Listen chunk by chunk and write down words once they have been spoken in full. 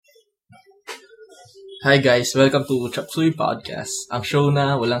Hi guys, welcome to Chop Suey Podcast, ang show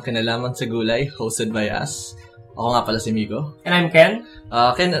na walang kinalaman sa gulay, hosted by us. Ako nga pala si Miko. And I'm Ken.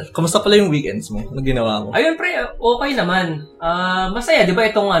 Ken, kumusta pala yung weekends mo? Anong ginawa mo? Ayun pre, okay naman. Masaya, di ba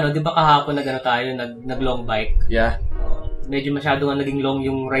itong di ba kahapon tayo, nag-long bike? Yeah. Medyo masyado nga naging long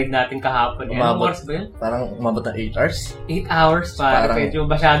yung ride natin kahapon. Anong oras ba yun? Parang umabot na 8 hours. 8 hours pa. Medyo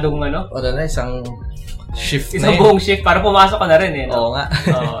masyadong isang shift isang buong shift para pumasok ka na rin eh. Oo nga.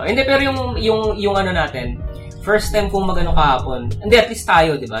 Hindi, pero yung natin, first time kong kahapon. Hindi, at least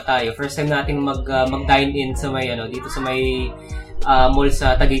tayo, di ba? Tayo. First time nating mag-dine in sa may, dito sa may mall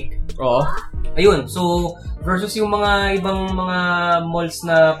sa Taguig. Oo. Ayun. So, versus yung mga ibang mga malls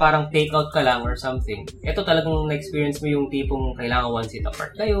na parang take-out ka lang or something. Ito talagang na-experience mo yung tipong kailangan one seat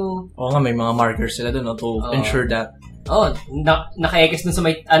apart kayo. Oo nga, may mga markers sila doon to ensure that. Naka-ekis dun sa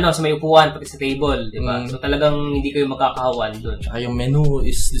may upuan pati sa table, di ba? So talagang hindi kayo magkakahawan doon. Tsaka yung menu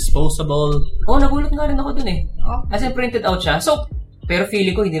is disposable. Nagulat nga rin ako dun eh. As in printed out siya. So, pero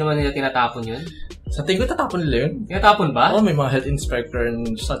feeling ko hindi naman nila tinatapon yun. Sa tingin ko tatapon nila yun. Tinatapon ba? May mga health inspector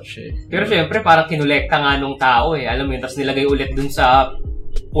and such eh. Pero syempre parang kinulekta nga nung tao eh. Alam mo yun, tapos nilagay ulit dun sa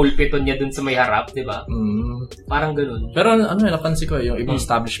pulpito niya dun sa may harap, di ba? Parang ganun. Pero napansin ko yung ibang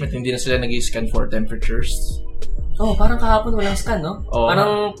establishment, hindi na sila nag-i-scan for temperatures. Parang kahapon walang scan, no?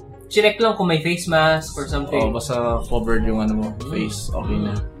 Parang chinek lang kung may face mask or something. Basta covered yung face, okay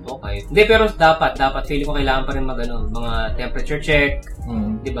na. Okay. Hindi, pero dapat feeling ko kailangan pa rin mga temperature check,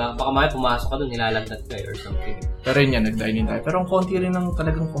 di ba? Baka may pumasok ka doon, nilalagdat ka or something. Pero yun yan, nag-dine-in tayo. Pero ang konti rin ang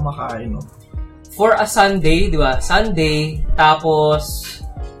talagang kumakain, no? For a Sunday, di ba? Sunday, tapos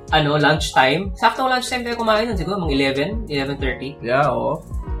lunchtime. Saktong lunchtime tayo kumain nun, siguro mga 11:30. Yeah, oo.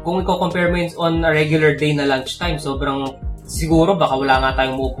 Kung i-compare mo on a regular day na lunchtime, sobrang siguro baka wala nga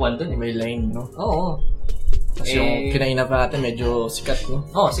tayong muupuan doon. May line, no? Oo. Kasi yung kinainan pa natin medyo sikat, no?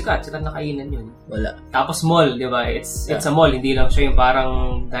 Sikat na kainan yun. Wala. Tapos mall, di ba? It's a mall, hindi lang siya yung parang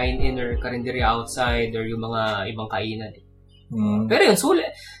dine-in or karinderya outside or yung mga ibang kainan. Pero yun,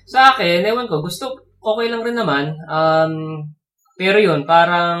 sa akin, ewan ko, okay lang rin naman. Pero yun,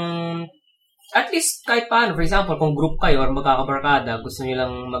 parang at least kahit paano, for example, kung group kayo or magkakabarkada, gusto nyo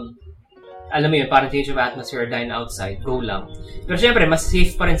lang alam mo yun, parang change of atmosphere, dine outside, go lang. Pero syempre, mas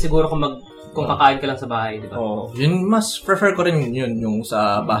safe pa rin siguro kung kakain ka lang sa bahay, di ba? Yun, mas prefer ko rin yun, yung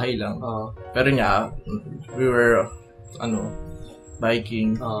sa bahay lang. Pero we were,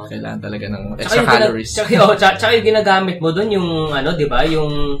 biking, kailangan talaga ng extra calories. Tsaka yung ginagamit mo dun, yung, di ba,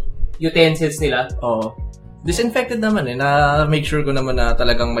 yung utensils nila. Disinfected naman na-make sure ko naman na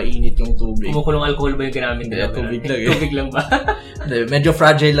talagang mainit yung tubig. Kumukulong alcohol ba yung ginamit nila? Tubig lang Tubig lang ba? Medyo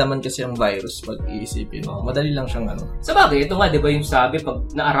fragile naman kasi ang virus pag iisipin. Madali lang siyang Sa bagay, ito nga, di ba yung sabi, pag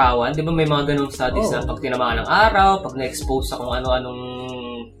naarawan, di ba may mga ganung studies na pag tinamaan ng araw, pag na-expose sa kung ano-anong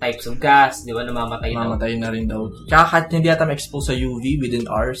types of gas, di ba, namamatay na. Mamatay na rin daw. Kaya kahit hindi yata ma-expose sa UV within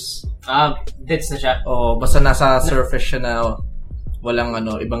hours. Deads na siya. Basta nasa surface siya na walang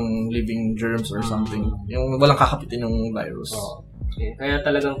ibang living germs or something. Yung walang kakapitin ng virus. Okay. Kaya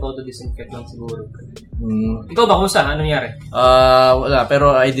talagang todo-disinfect lang siguro. Ikaw ba, kumusta? Anong nangyari? Wala.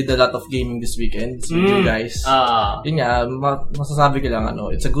 Pero I did a lot of gaming this weekend with you guys. Yun nga, masasabi ko lang,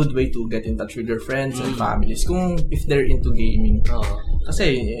 it's a good way to get in touch with your friends and families if they're into gaming.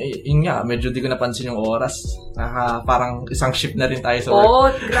 Kasi, yun nga, medyo di ko napansin yung oras. Parang isang shift na rin tayo sa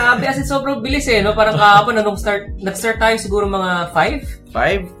work. Grabe. As in, sobrang bilis no? Parang kahapon, nag-start tayo siguro mga 5?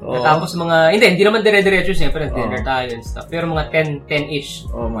 5? Tapos hindi naman dire-diretso, siyempre, dinner tayo and stuff. Pero mga 10-ish.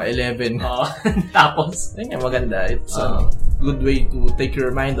 Mga 11. Tapos? Yun nga, maganda. It's a good way to take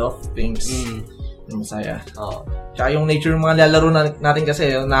your mind off things. Masaya. Tsaka yung nature ng mga lalaro natin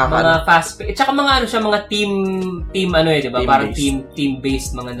kasi, mga fast-paced. Tsaka mga mga team di ba? Parang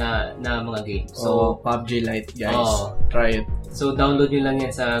team-based mga mga games. So, PUBG Lite, guys. Try it. So, download nyo lang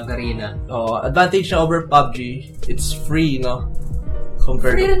yan sa Garena. Advantage na over PUBG, it's free, no?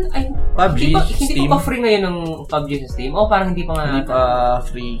 Compared free rin, PUBG, hindi pa free ngayon ng PUBG sa Steam? Parang hindi pa nga. Hindi pa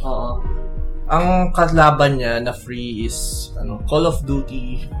free. Ang kalaban niya na free is Call of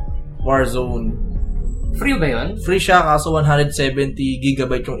Duty Warzone. Free ba yun? Free siya, kaso 170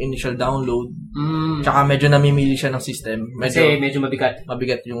 GB yung initial download. Tsaka medyo namimili siya ng system. Kasi medyo mabigat.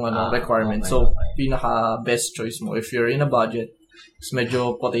 Mabigat yung requirement. So, pinaka-best choice mo if you're in a budget,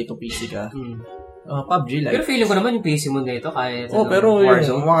 medyo potato PC ka. PUBG Lite. Pero feeling ko naman yung PC mo dito kahit pero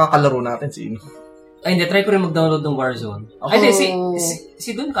yung makakalaro natin hindi, try ko rin mag-download ng Warzone.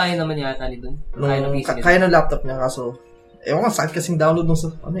 Si Dun, kaya naman yata ni Dun. Kaya ng laptop niya, kaso ewan nga, sakit kasing download nung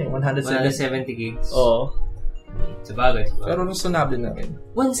 170 gigs. Sabagay. Pero reasonable na rin.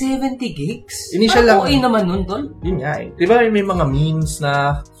 170 gigs? Initial lang. Okay naman nun, tol. Yun nga eh. Di ba may mga memes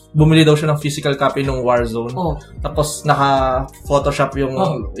na bumili daw siya ng physical copy ng Warzone. Tapos naka-photoshop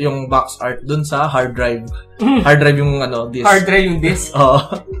yung box art dun sa hard drive. Hard drive yung disk. Hard drive yung disk? Oo.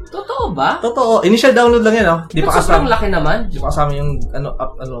 Totoo ba? Totoo. Initial download lang yan, Di pa kasama. Sobrang laki naman. Di pa kasama yung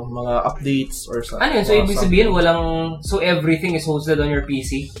mga updates or sa. Ano yun? So, ibig sabihin, so everything is hosted on your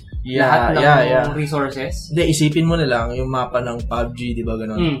PC? Lahat ng resources? Hindi, isipin mo na lang yung mapa ng PUBG, di ba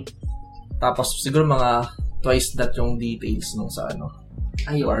ganun? Tapos, siguro mga twice that yung details nung sa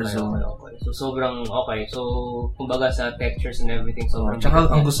Warzone. Okay. So, sobrang okay. So, kumbaga sa textures and everything. Tsaka,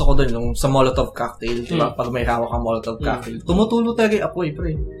 ang gusto ko dun, yung sa Molotov cocktail, diba? Pag may hawak kang Molotov cocktail, tumutulo talaga yung apoy,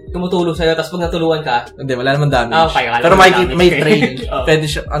 pre. Tumutulo sa'yo, tapos pag natuluan ka? Hindi, wala naman damage. Okay, pero may trail. Pwede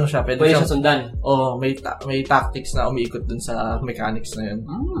siya, pwede siya sundan. May tactics na umiikot dun sa mechanics na yun.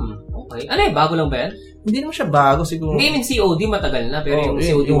 Okay. Ano yun? Bago lang ba yan? Hindi naman siya bago, siguro. Hindi, COD matagal na, pero yung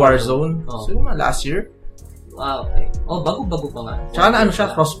COD yung Warzone. Siguro last year. Okay. Bago-bago pa nga. Tsaka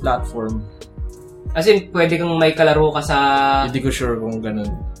siya, cross-platform. As in, pwede kang may kalaro ka sa... Hindi ko sure kung ganun.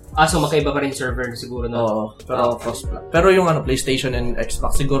 So magkaiba pa rin server siguro, no? Oo, pero cross-platform. Pero yung PlayStation and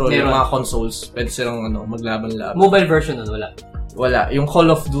Xbox, siguro yung mga consoles, pwede silang maglaban-laban. Mobile version nun, wala? Wala. Yung Call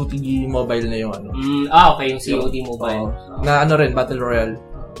of Duty mobile na yung okay. Yung COD mobile. Na rin, Battle Royale.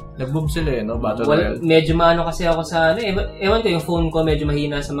 Nag-boom sila Battle Royale. Medyo kasi ako sa ewan ko, yung phone ko medyo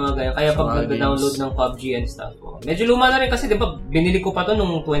mahina sa mga ganyan. Kaya pag nag-download ng PUBG and stuff. Medyo luma na rin kasi, di ba, binili ko pa to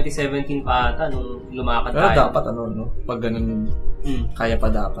nung 2017 pa ata, nung lumakad tayo. Pero dapat pag ganun, kaya pa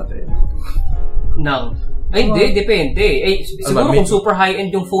dapat Hindi, depende. Siguro kung super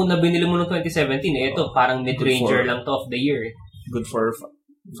high-end yung phone na binili mo noong 2017, ito, parang mid-ranger lang to of the year. Good for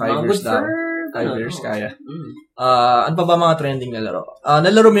 5 years daw. 5 years kaya. Ano pa ba mga trending na laro?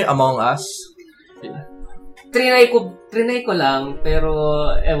 Nalaro mo yung Among Us? Trinay ko lang, pero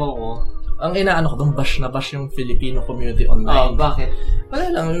ewan ko. Ang inaano ko doon, bash yung Filipino community online. Bakit? Wala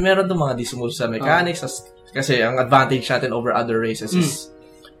lang, meron doon mga dismove sa mechanics. Kasi ang advantage natin over other races is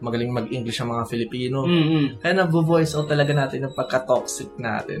magaling mag-English ang mga Filipino. Kaya nabu-voice out talaga natin yung pagka-toxic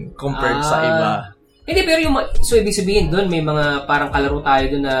natin compared sa iba. Hindi, pero so ibig sabihin doon, may mga parang kalaro tayo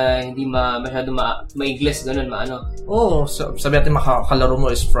doon na hindi masyado ma-English, ganun, sabi natin makakalaro mo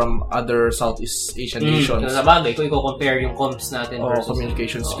is from other Southeast Asian nations. Sa bagay, kung i-compare yung comms natin versus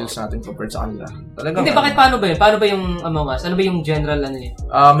communication skills natin compared sa kanila. Hindi, bakit paano ba yun? Paano ba yung Among Us? Ano ba yung general niya?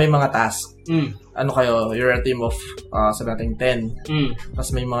 May mga task. You're a team of, sabi natin 10.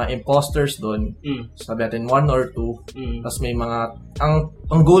 Tapos may mga imposters doon. Sabi natin 1 or 2. Tapos may mga,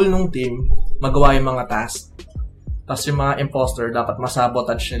 ang goal ng team, magawa yung mga task. Tapos yung mga imposter, dapat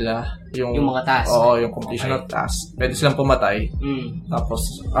masabotage nila yung mga task. Yung completion of task. Pwede silang pumatay. Tapos,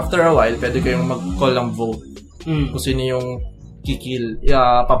 after a while, pwede kayong mag-call ng vote. Kung sino yung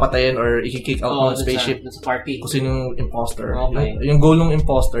papatayin or i-kick out ng spaceship. Sa party. Kung sino yung imposter. Okay. Yung goal ng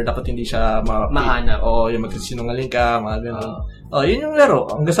imposter, dapat hindi siya mahanap. Yung magsisinungaling ka, mga ganun. Yun yung laro.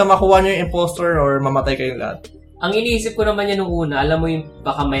 Hanggang sa makuha nyo yung imposter or mamatay kayong lahat. Ang iniisip ko naman yan nung una, alam mo yung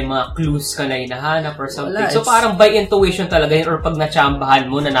baka may mga clues ka na hinahanap or something. So parang by intuition talaga yun, or pag natsambahan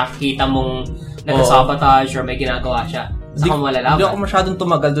mo na nakikita mong nag-sabotage or may ginagawa siya. Saka malalaman. Hindi ako masyadong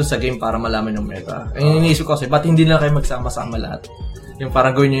tumagal dun sa game para malaman yung meta. Ang iniisip ko kasi, ba't hindi na kayo magsama-sama lahat? Yung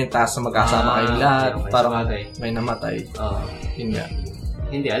parang gawin nyo yung task na magkasama kayong lahat. Parang may namatay. Yun nga.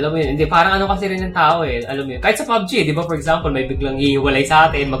 Hindi, alam mo yun. Hindi, parang ano kasi rin ng tao Alam mo yun. Kahit sa PUBG, di ba, for example, may biglang hihiwalay sa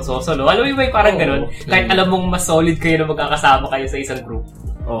atin, magsosolo. Alam mo yun, may parang ganun. Kahit alam mong mas solid kayo na magkakasama kayo sa isang group.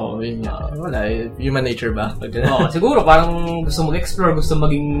 Yun nga. Wala, human nature ba? Siguro, parang gusto mag-explore, gusto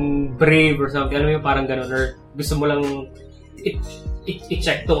maging brave or something. Alam mo yun, parang ganun. Or gusto mo lang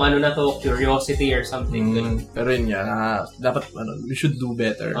i-check tong na to, curiosity or something. Pero yun nga, dapat we should do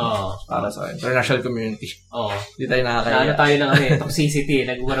better para sa international community. Hindi tayo nakakaya. Tayo ng toxicity,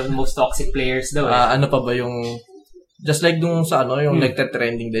 one of the most toxic players daw. Ano pa ba yung just like dun sa yung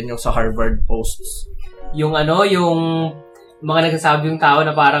nagte-trending din yung sa Harvard posts. Yung mga nagsasabi yung tao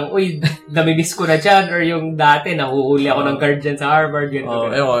na parang, uy, namimiss ko na dyan, or yung dati, nahuhuli ako ng guard dyan sa Harvard.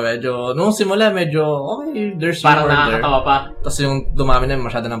 Medyo, nung simula, okay, there's parang nakakatawa pa. Tapos yung dumami na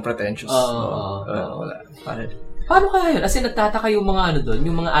masyado ng pretentious. Wala. Paano kaya yun? As in, nagtataka yung mga doon,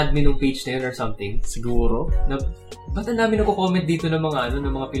 yung mga admin ng page na yun or something? Siguro. Ba't ang dami nagko-comment dito ng mga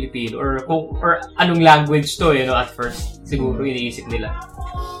ng mga Pilipino? Or anong language to, at first? Siguro, iniisip nila.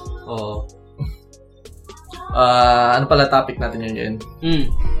 Ano pala topic natin yun?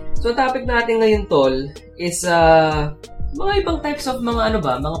 So, topic natin ngayon, Tol, is mga ibang types of mga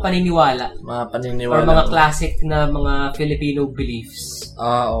mga paniniwala. Mga paniniwala. Or mga classic na mga Filipino beliefs.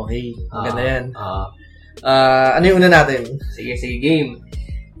 Okay. Ganda yan. Ano yung una natin? Sige, game.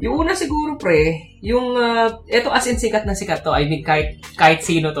 Yung una siguro, pre, yung, eto as in sikat na sikat to. I mean, kahit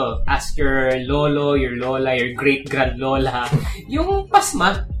sino to. Ask your lolo, your lola, your great-grandlola. Yung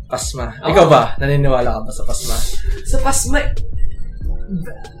pasma. Pasma. Ikaw ba? Naniniwala ka ba sa pasma? Sa pasma,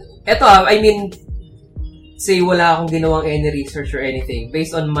 eto I mean, say wala akong ginawang any research or anything.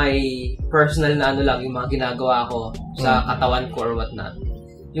 Based on my personal na ano lang, yung mga ginagawa ko sa katawan ko or whatnot.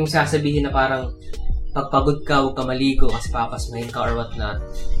 Yung sasabihin na parang, pagpagod ka, huwag ka maligo kasi papasmahin ka or whatnot.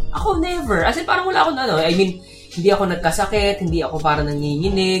 Ako never. As in, parang wala akong ano. I mean, hindi ako nagkasakit, hindi ako parang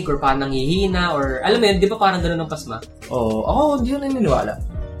nanginginig or parang nanghihina or, alam mo yun, di ba parang gano'n ng pasma? Oo. Ako, hindi ako naniniwala.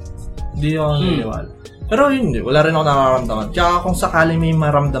 Hindi ako naniniwala. Pero yun, wala rin ako nararamdaman. Tsaka kung sakali may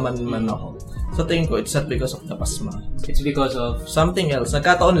maramdaman man ako, sa tingin ko, it's not because of the pasma. It's because of something else.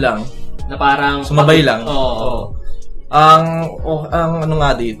 Nagkataon lang. Na parang sumabay lang. Oo. Ang ano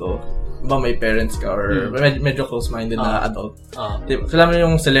nga dito, ba may parents ka or medyo close-minded na adult. Alam mo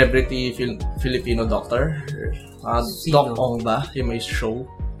yung celebrity Filipino doctor? Doc Ong ba? Yung may show.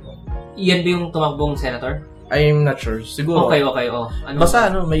 Iyan ba yung tumakbong senator? I'm not sure. Siguro. Okay. Ano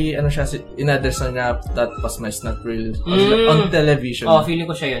basta may siya, in-address na niya that pasma is not real on television. Feeling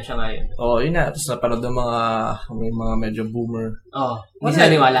ko siya ngayon. Yun na. Tapos napanood ng mga medyo boomer. Hindi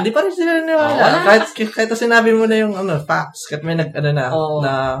sila naniwala. Hindi pa rin sila naniwala. Kahit sinabi mo na yung facts, kahit may na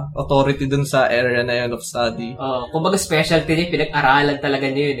authority dun sa area na yun of study. Kumbaga specialty niya, pinag-aralan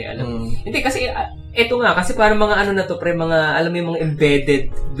talaga niya yun Alam. Hindi kasi, eto nga, kasi parang mga ano na to, mga, alam mo yung mga embedded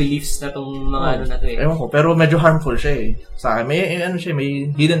beliefs na tong mga ano na to Ewan ko, pero medyo harmful siya Sa akin,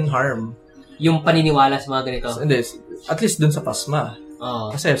 may hidden harm. Yung paniniwala sa mga ganito? Hindi, at least dun sa pasma.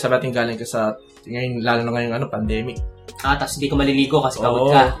 Kasi sabi natin galing ka sa, ngayon, lalo na ngayong pandemic. Tapos hindi ka maliligo kasi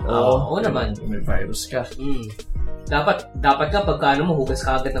pagod ka. Oo naman. May virus ka. Dapat ka pagka hugas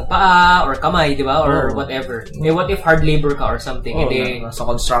ka agad ng paa or kamay, di ba? Or whatever. What if hard labor ka or something? Nasa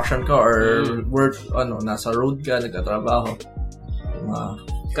construction ka or work, nasa road ka, nagtatrabaho.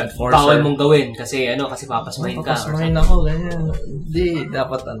 Bawal mong gawin kasi papasmahin ka. Papasmahin ako, ganyan. Hindi,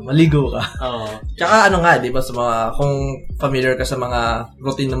 dapat maligo ka. Tsaka di ba, sa mga, kung familiar ka sa mga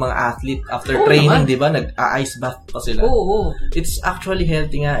routine ng mga athlete after training, di ba, nag-ice bath pa sila. It's actually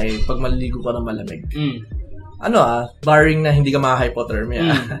healthy nga pag maligo ka ng malamig. Barring na hindi ka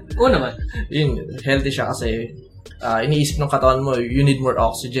maka-hypothermia. Oo naman. Yun, healthy siya kasi iniisip ng katawan mo, you need more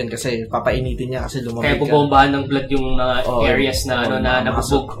oxygen kasi papainitin niya kasi lumamig ka. Kaya bubombahan ng blood yung mga areas na na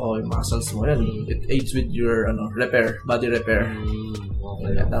nabubog. Yung muscles mo. Yan. It aids with your body repair.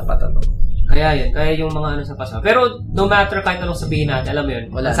 Kaya dapat Kaya yung mga sa pasma. Pero no matter kahit anong sabihin natin, alam mo yun,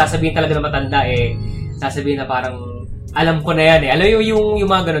 sasabihin talaga na matanda sasabihin na parang, alam ko na yan Alam mo yung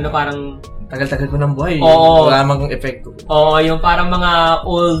mga ganun na parang, tagal-tagal ko ng buhay. Wala mang epekto. Yung parang mga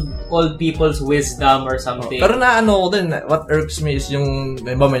old people's wisdom or something. Pero ko din, what irks me is yung,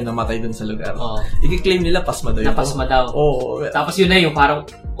 may namatay dun sa lugar. I-claim nila pasma daw. Pasma daw. Tapos yun na yung parang,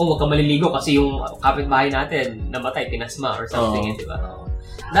 huwag ka maliligo kasi yung kapitbahay natin namatay, pinasma or something, di ba?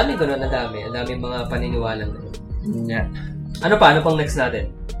 Dami ganun, ang dami mga paniniwala na yun. Yeah. Ano pang next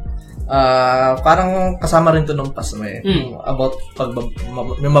natin? Parang kasama rin to nung pasma about pag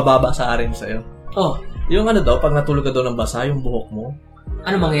may mababasa rin sa'yo. Yung pag natulog ka daw ng basa, yung buhok mo.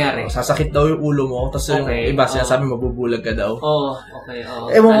 Ano mangyayari? Sasakit daw yung ulo mo, tapos yung iba sinasabi mabubulag ka daw. Okay.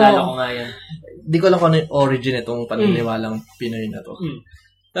 Naalala ko nga yan. Di ko alam kung ano yung origin itong paniniwalang Pinoy na to.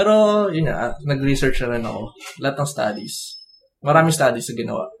 Pero, yun nga, nag-research na rin ako. Lahat ng studies. Maraming studies na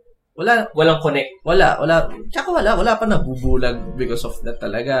ginawa. Walang connect. Wala. Tsaka wala pa nabubulag because of that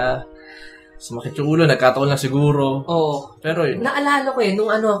talaga. Sumakit yung ulo, nagkataon lang siguro. Pero yun. Naalala ko nung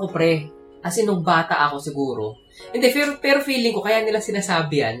ako pre, as in nung bata ako siguro. Hindi, pero feeling ko kaya nila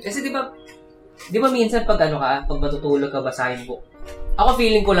sinasabi yan. Kasi di ba minsan pag pag matutulog ka, basahin book. Ako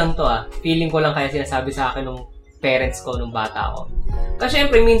feeling ko lang to Feeling ko lang kaya sinasabi sa akin nung parents ko nung bata ako. Kasi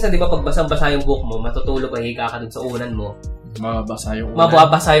syempre minsan di ba pag basang-basa yung book mo, matutulog ka, higa ka dun sa unan mo. Mababasa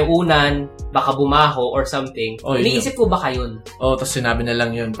yung unan, baka bumaho or something. Iniisip ko baka yun. Tapos sinabi na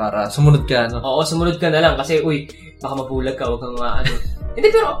lang yun para sumunod ka, sumunod ka na lang kasi, baka mabulag ka, huwag kang Hindi,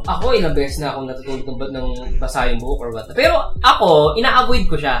 pero ako, ilang beses na akong natutulog ng basa yung buhok or what. Pero ako, ina-avoid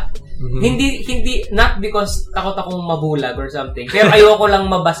ko siya. Hindi, not because takot akong mabulag or something. Pero ayoko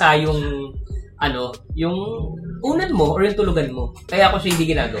lang mabasa yung unan mo or yung tulugan mo. Kaya ako siya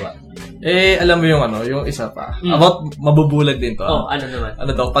hindi ginagawa. Alam mo yung isa pa. About mabubulag din to. Ano naman?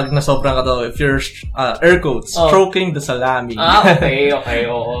 Pag nasobrang ka to, if you're, air quotes, stroking the salami. Okay,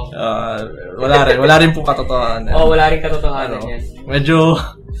 oo. Wala rin po katotohanan. Wala rin katotohanan yan. Medyo...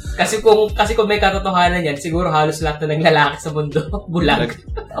 Kasi kung may katotohanan yan, siguro halos lahat na ng lalaki sa mundo, bulag.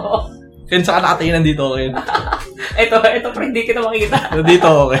 Ken, saan nakatingin nandito, Ken? Ito, pero hindi kita makikita.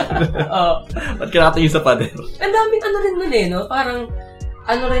 Nandito, Ken. Ba't ka nakatingin sa pader? Ang daming rin nun no? Parang,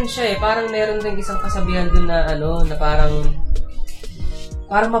 rin siya parang meron rin isang kasabihan dun na, na parang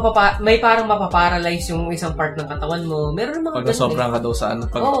may parang mapaparalyze yung isang part ng katawan mo. Meron mga pag nasobrang ka daw sa ano.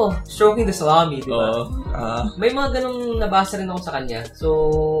 Stroking the salami, di ba? May mga ganung nabasa rin ako sa kanya. So,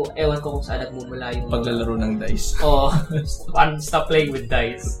 ewan ko kung saan nagmumula yung paglalaro ng dice. Stop playing with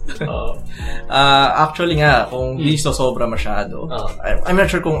dice. Actually nga, kung di sobra masyado, I'm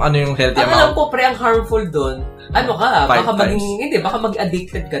not sure kung ano yung healthy amount. Alam ko, ang harmful doon, baka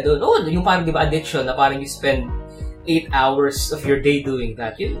mag-addicted ka doon. Yung parang, di ba, addiction na parang you spend 8 hours of your day doing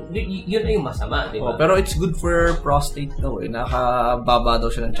that. Yun na yung masama, di ba? Pero it's good for prostate daw nakababa daw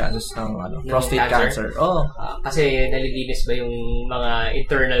siya ng chances ng prostate cancer. Kasi nalilinis ba yung mga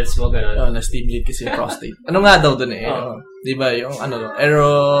internals mo, gano'n? Na-stimulate kasi yung prostate. Ano nga daw dun di ba yung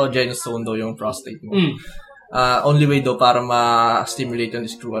erogenous zone daw yung prostate mo. Only way daw para ma-stimulate yun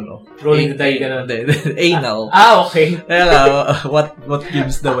is through rolling the die, gano'n. Anal. Okay. Kaya nga, what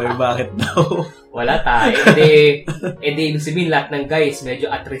gives the way? Bakit daw? Wala tayo. Hindi, ibig sabihin lahat ng guys, medyo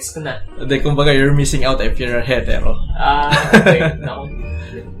at risk na. Hindi, kumbaga, you're missing out if you're a hetero. Okay.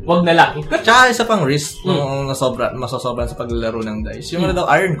 Wag na lang. Tsaka isa pang risk kung masosobran sa paglalaro ng dice. Yung daw,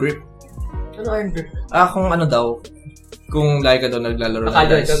 iron grip. Ano iron grip? Kung kung lagi ka daw naglalaro ng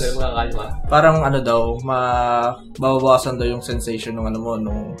dice. Parang mababawasan daw yung sensation ng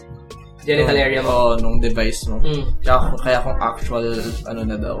nung genital area mo. Nung device mo. Kaya kung actual,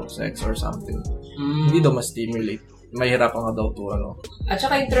 sex or something. Hindi daw ma-stimulate. Mahirapan ka daw to, At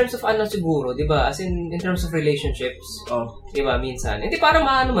saka in terms of siguro, di ba? As in terms of relationships. Di ba, minsan. Hindi parang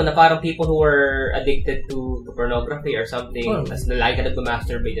na parang people who are addicted to pornography or something. Tapos nalagi ka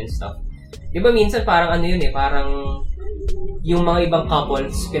nag-masturbate and stuff. Di ba, minsan parang parang yung mga ibang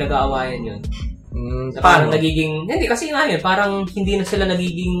couples, pinag-aawayan yun. Parang nagiging, hindi kasi parang hindi na sila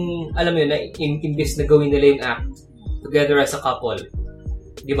nagiging, alam mo yun, na imbis na gawin nila yung act together as a couple.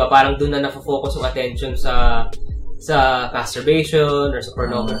 Di ba? Parang doon na nafo-focus yung attention sa masturbation or sa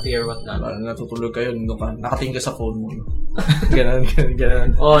pornography or whatnot. Natutulog kayo, nakatingin ka sa phone mo. Ganun.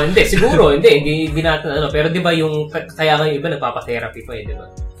 Hindi, siguro, hindi natin, pero di ba yung, kaya nga yung iba nagpapa-therapy pa di ba?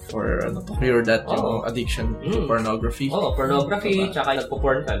 For to cure that yung addiction to pornography. Pornography, tsaka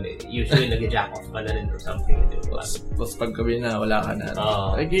nagpo-porn ka, usually nag-jack off ka na rin or something. Tapos pag gabi na, wala ka na.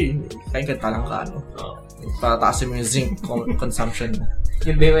 Kain ka talang ka, pataasin mo yung zinc consumption mo.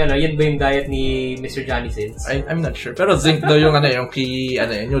 Yun ba yung diet ni Mr. Johnny Sins? I'm not sure. Pero zinc daw yung yung key,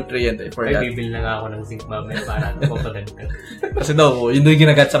 nutrient for that. Ay, bibil na nga ako ng zinc mamaya para mapagan ka. Kasi daw, yun daw yung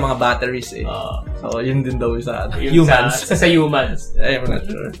ginagat sa mga batteries So, yun din daw sa humans. Sa humans. I'm not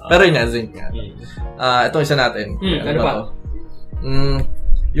sure. Pero yun nga, zinc nga. Ito isa natin. Ano ba?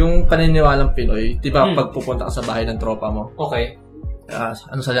 Yung paniniwalang Pinoy, di ba pag pupunta ka sa bahay ng tropa mo? Okay.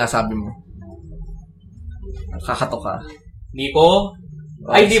 Ano sabi mo? Kakatok ka. Di po.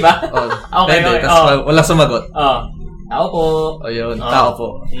 Ay, di ba? Okay. Tapos walang sumagot. Tao po. Yun, tao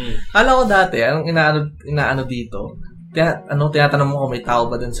po. Kala ko dati, anong inaano dito, tinatanong mo kung may tao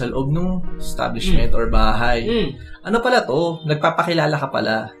ba dun sa loob ng establishment or bahay. Ano pala to? Nagpapakilala ka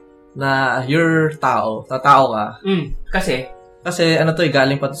pala na you're tao ka. Kasi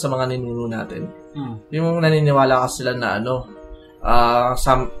galing pa to sa mga ninuno natin. Yung naniniwala ka sila na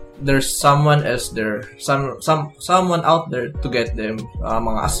there's someone else there, someone out there to get them,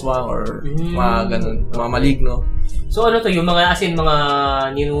 mga aswang or mga ganun, mga maligno. So yung mga mga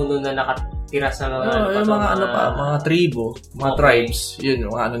ninuno na nakatira sa yung mga tribo, mga tribes, yun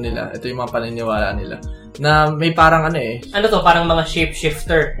yung nila. Ito yung mga paniniwala nila. Na may parang parang mga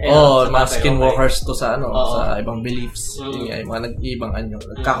shapeshifter. Mga skinwalkers to sa sa ibang beliefs. Yung mga nag-ibang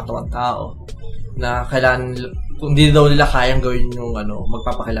nagkakatawang tao na kailangan, kung hindi daw nila kayang gawin yung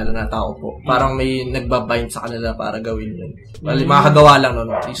magpapakilala na tao po. Parang may nagbabind sa kanila para gawin yun. Bali, makakagawa lang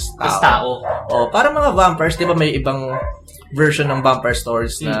at least tao. Parang mga vampires, di ba may ibang version ng vampire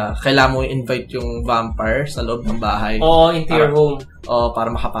stories na kailangan mo i-invite yung vampire sa loob ng bahay. Into your home.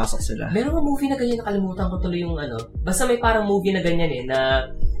 Para makapasok sila. Meron nga movie na ganyan, nakalimutan ko tuloy yung Basta may parang movie na ganyan na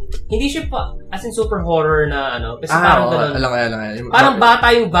hindi siya pa as in super horror na kasi parang gano'n. Alam. Parang bata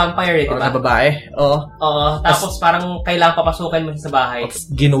yung vampire diba? Na babae. Tapos parang kailangan papasukin mo sa bahay.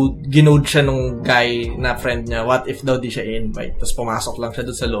 Ginode siya nung guy na friend niya. What if daw di siya i-invite? Tapos pumasok lang siya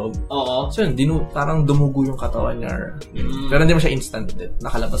doon sa loob. So parang dumugo yung katawan niya. Pero hindi mo siya instant death.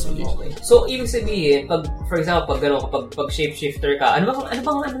 Nakalabas ulit. Okay. So ibig sabihin, for example, pag gano'n, pag shapeshifter ka, ano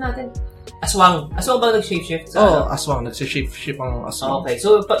bang natin? Aswang. Aswang ba nag-shape-shift? Aswang. Nag-shape-shift ang aswang. Okay.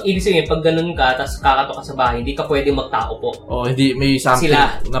 So, ibig sabihin, pag ganun ka, tapos kakatok ka sa bahay, hindi ka pwedeng magtao po. Hindi. May something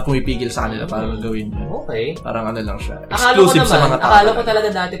na pumipigil sa kanila para gawin yun. Okay. Parang lang siya. Exclusive sa mga tao. Akala ko talaga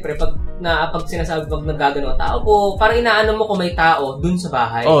dati, pre, pag sinasabi, pag naggagano tao po, parang inaano mo kung may tao dun sa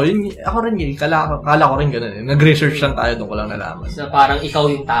bahay. Yun. Ako rin yun. Kala ko rin ganun. Nag-research lang tayo, doon ko lang nalaman. So, parang ikaw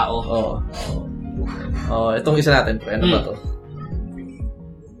yung tao. Itong isa natin, pre. Ano ba to?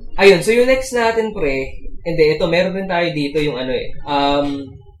 Ayun, so yung next natin, pre, ito, meron din tayo dito yung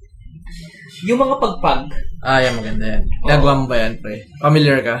yung mga pagpag. Yan, maganda yan. Nagawa mo ba yan, pre?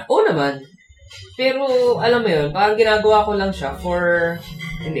 Familiar ka? Oo naman. Pero, alam mo yun, parang ginagawa ko lang siya for...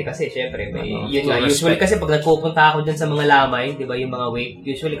 Hindi, kasi syempre, yun nga, usually kasi pag nagpupunta ako dyan sa mga lamay, di ba, yung mga wake,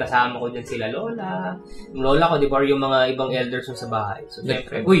 usually kasama ko dyan sila lola, yung lola ko, di ba, or yung mga ibang elders sa bahay. So,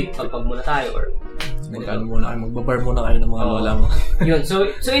 syempre, pagpag muna tayo, or... Magbabar muna kayo ng mga lola mo. Yun, so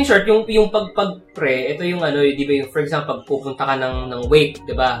in short, yung pagpag-pre, ito yung di ba, yung, for example, pag pupunta ka ng wake,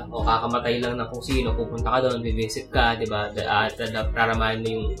 di ba, o kakamatay lang ng kung sino, pupunta ka doon, visit ka, di ba, at raramahan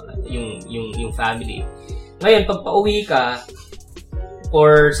mo yung family. Ngayon, pag pauwi ka,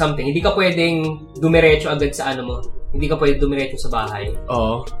 or something, hindi ka pwedeng dumiretso agad sa mo. Hindi ka pwedeng dumiretso sa bahay.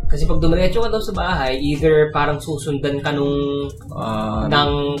 Oo. Kasi pag dumiretso ka daw sa bahay, either parang susundan ka ng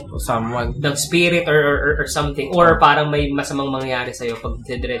someone, ng spirit or something, or parang may masamang mangyayari sa'yo pag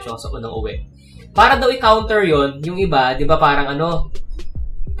diretso ka sa unang uwi. Para daw i-counter yon, yung iba, di ba parang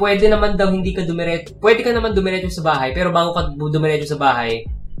pwede naman daw pwede ka naman dumiretso sa bahay, pero bago ka dumiretso sa bahay,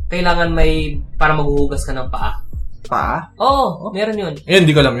 kailangan may parang maghuhugas ka ng paa. Oo, meron yun.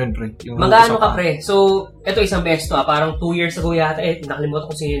 Hindi ko alam yun, pre. Mag-ano ka, pre? So, ito isang besto, parang 2 years ago yata,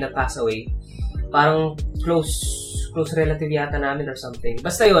 nakalimutan ko sino yung nag-pass away. Parang close relative yata namin or something.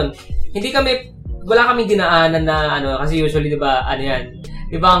 Basta yun, wala kaming dinaanan na kasi usually, di ba,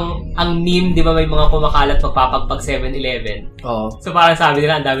 di ba ang meme, di ba may mga kumakalat magpapagpag 7-Eleven? Oo. So, parang sabi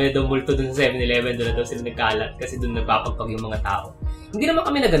nila, ang dami na daw multo dun sa 7-Eleven, doon na daw sila nagkalat kasi doon nagpapagpag yung mga tao. Hindi naman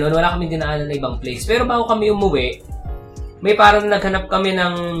kami na gano'n, wala kaming dinaanan na ibang place. Pero bago kami umuwi, may parang naghanap kami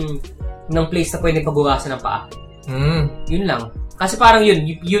ng place na pwede paghugasan ng paa. Yun lang. Kasi parang yun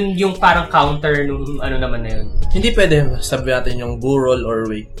yung parang counter nung naman na yun. Hindi pwede sabi natin yung burol or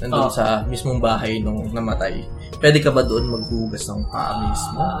wake nandun sa mismong bahay nung namatay. Pwede ka ba doon maghugas ng paa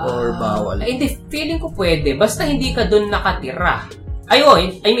mismo? Or bawal? Hindi, feeling ko pwede. Basta hindi ka doon nakatira. I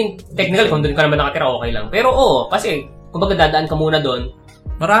mean, technically, kung doon ka naman nakatira, okay lang. Pero kasi kumbaga dadaan ka muna doon.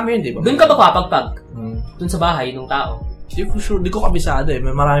 Marami yun, di ba? Doon ka magpapagpag. Doon sa bahay ng tao. Di ko kabisado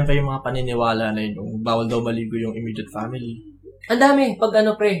May marami pa yung mga paniniwala na yun. Yung bawal daw maligo yung immediate family. Ang dami. Pag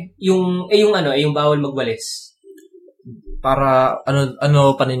pre, yung bawal magwalis. Para,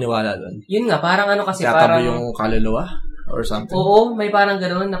 paniniwala doon? Yun nga, parang kasi Tatabi parang... yung kaluluwa? Or something? Oo, may parang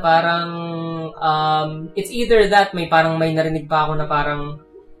gano'n na parang... it's either that, may narinig pa ako na parang...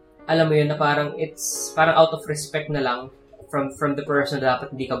 Alam mo yun, na parang it's parang out of respect na lang from the person na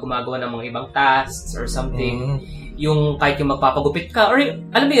dapat hindi ka gumagawa ng mga ibang tasks or something. Yung kahit yung magpapagupit ka, or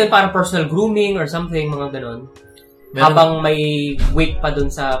alam mo yun, parang personal grooming or something, mga ganon. Habang may wake pa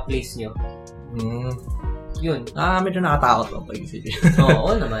dun sa place nyo. Yun. Medyo nakatakot lang pag-isipin.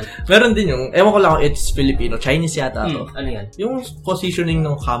 Oo naman. Meron din yung, ewan ko lang kung it's Filipino, Chinese yata to. Ano yan? Yung positioning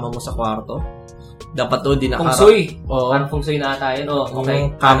ng kama mo sa kwarto. Dapat doon din nakaharap. Feng Shui. Parang Feng Shui na ata yun. Okay.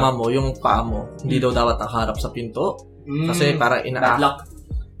 Yung kama mo, yung paa mo, hindi daw dapat nakaharap sa pinto. Kasi parang bad luck.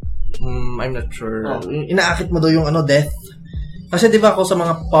 I'm not sure. Inaakit mo daw yung death. Kasi di ba ako sa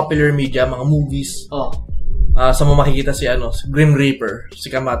mga popular media, mga movies, sa mo makikita si Grim Reaper, si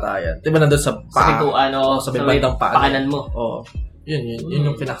kamatayan. Di ba nandun sa paa? Sa pintuan, sa bandang paanan mo.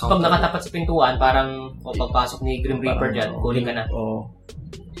 Yun yung pinaka. Pag nakatapat sa pintuan, parang pagpasok ni Grim Reaper dyan, kuling ka na.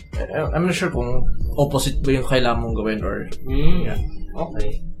 I'm not sure kung opposite ba yung kailangan mong gawin or...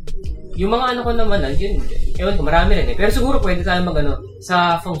 Okay. Yung mga ko naman, yun, ewan ko, marami rin Pero siguro pwede tayo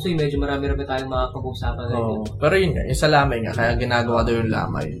sa Feng Shui, medyo marami tayong mga pag-uusapan. Pero yun nga, yung sa lamay nga, kaya ginagawa daw yung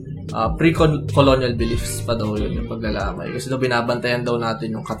lamay. Pre-colonial beliefs pa daw yun, yung paglalamay. Kasi daw binabantayan daw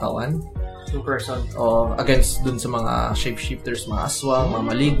natin yung katawan. Yung person. Against dun sa mga shapeshifters, mga aswang, mga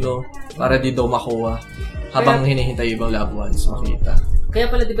maligno, para di daw makuha habang hinihintay ibang loved ones makita. Kaya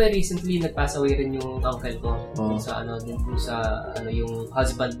pala, di ba, recently nag-pass away rin yung uncle ko sa yung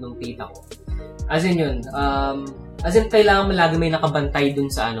husband ng tita ko. As in yun, kailangan mo lagi may nakabantay dun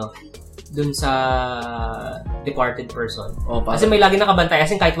sa departed person. Kasi may lagi nakabantay,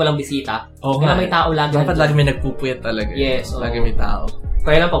 as in kahit walang bisita, may tao lagi. Dapat lagi may nagpupuyat talaga. Yes. Lagi may tao.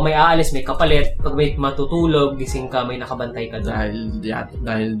 Kaya lang pag may aalis, may kapalit. Pag may matutulog, gising ka, may nakabantay ka doon.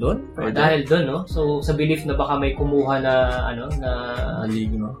 Dahil doon? Dahil doon, no? So, sa belief na baka may kumuha na,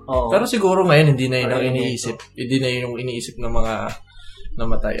 maligno. Pero siguro ngayon, hindi na yun ang iniisip. Hindi na yun yung iniisip ng mga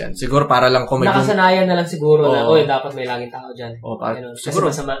namatayan. Siguro para lang kung may... Nakasanayan na lang siguro na, dapat may laging tao dyan.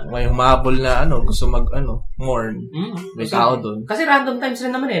 Siguro, may humabol na, gusto mourn. May tao doon. Kasi random times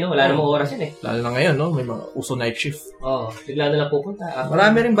rin naman no? Wala namang oras yun Lalo na ngayon, may mga uso night shift. Bigla na lang pupunta.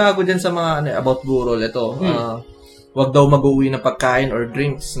 Marami rin bago dyan sa mga, about burol. Ito, wag daw mag-uwi ng pagkain or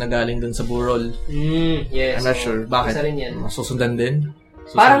drinks na galing doon sa burol. Yes. I'm not sure. Bakit? Isa rin yan. Masusundan din?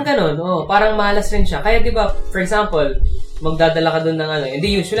 Parang ganun, parang malas rin siya. Kaya di ba, for example, magdadala ka doon ng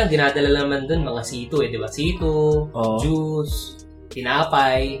hindi usually lang, dinadala naman doon mga situ di ba? Situ, juice,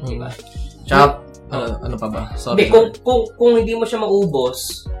 tinapay, di ba? Chop, ano pa ba? Sorry. Hindi, kung hindi mo siya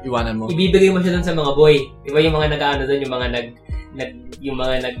maubos, iwanan mo. Ibibigay mo siya doon sa mga boy. Di ba yung mga nag-aano doon, yung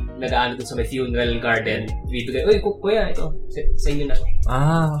mga nag-aano doon sa may funeral garden, ibibigay, kuya, ito, sa inyo na.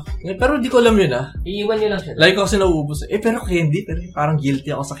 Pero hindi ko alam yun Iiwan nyo lang siya. Like ko kasi nauubos. Pero candy, parang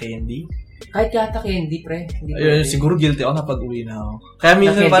guilty ako sa candy. Kahit yata candy, pre. Siguro guilty ako na pag-uwi na ako. Kaya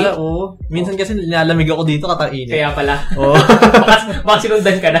minsan pala, minsan kasi nilalamig ako dito katainit. Kaya pala. Baka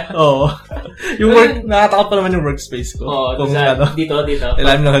sinundan ka na. Yung work, nakatakot pa naman yung workspace ko. Dito.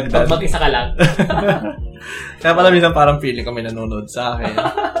 Ilalim ng hagdan. Pag mag-isa ka lang. Kaya pala minsan parang feeling kami nanonood sa akin.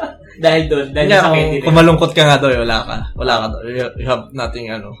 dahil sa candy. Kung malungkot ka nga daw, wala ka. You have nothing,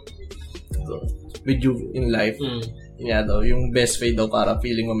 with you in life. Yun daw, yung best way daw para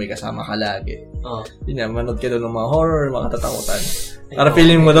feeling mo may kasama ka lagi. Yun manood ka daw ng mga horror, mga tatakutan. Para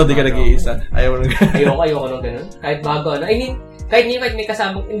feeling mo daw di ka nag-iisa. Ayoko nung ganun. Kahit bago, I mean, kahit may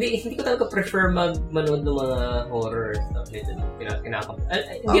kasama, hindi ko talaga prefer manood ng mga horror stuff.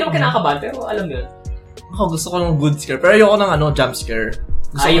 Hindi naman kinakabahan, pero alam mo yun. Gusto ko ng good scare, pero ayoko ng jump scare.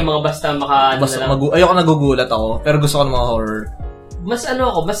 Yung mga basta ayoko nagugulat ako, pero gusto ko ng mga horror. Mas sa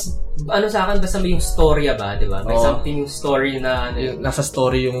akin, basta may yung storya ba, di ba? May something yung story na... nasa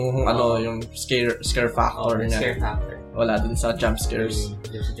story yung, yung scare factor niya. Scare factor. Wala dun sa jump scares.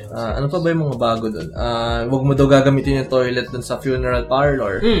 Ano pa ba yung mga bago dun? Wag mo daw gagamitin yung toilet dun sa funeral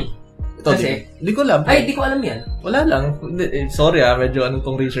parlor. Ito, di ko alam. Di ko alam yan. Wala lang. Sorry medyo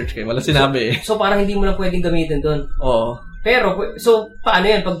tong research kayo. Wala sinabi So parang hindi mo lang pwedeng gamitin dun? Pero, paano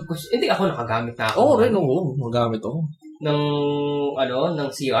yan? Hindi ako nakagamit na ako. Magamit ako. ng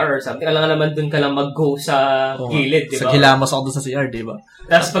CR or something. Alam naman dun ka lang mag-go sa gilid, di ba? Sa hilamos ako dun sa CR, di ba?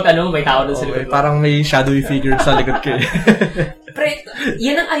 Tapos pag may tao dun sa likod. Parang may shadowy figure sa likod ko. Pre,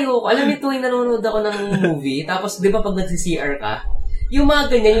 yan ang ayoko. Alam mo tuwing nanonood ako ng movie, tapos di ba pag nagsi-CR ka, yung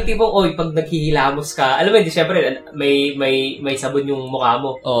mga ganyan, yung tipong, pag naghihilamos ka, alam mo, syempre, may sabon yung mukha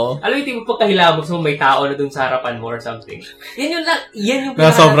mo. Alam mo, yung tipong pagkahilamos mo, may tao na dun sa harapan mo or something. Yan yung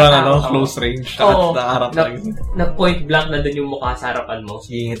na sobrang, close range. Nakaharap lang. Na point blank na dun yung mukha sa harapan mo.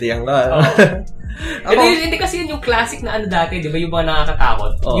 Hingiti lang. Hindi kasi yun yung classic na dati, di ba, yung mga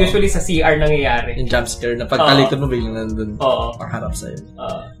nakakatakot. Usually sa CR nangyayari. Yung jump scare na pagtalikod mo, biglang nandun. Pangharap sa'yo.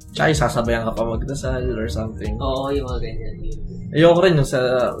 Tsaka sasabayan ka pa magdasal or something. Yung mga ganyan. Ayoko rin yung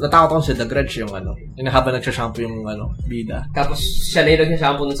natakot ako sa The Grudge yung yung habang nagsashampoo yung bida. Tapos siya na yung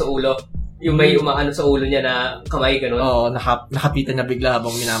nagsashampoo nun sa ulo. Yung may umaano sa ulo niya na kamay gano'n. Nakapitan niya bigla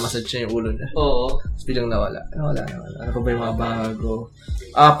habang minamassage siya yung ulo niya. Tapos biglang nawala. Ano ba yung mga bago?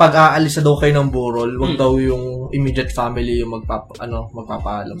 Pag aalis na daw kayo ng burol, wag daw yung immediate family yung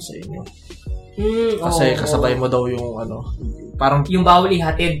magpapaalam sa inyo. Kasi kasabay mo daw yung parang yung bawal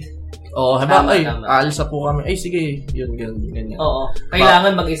ihatid. aalis na po kami. Sige, yun, ganyan.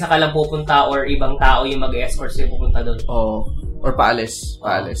 Kailangan mag-isa ka lang pupunta or ibang tao yung mag-escort sa'yo pupunta doon. Or paalis.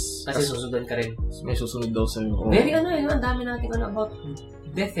 Kasi susundan ka rin. May susunod daw sa'yo. Very ang dami natin about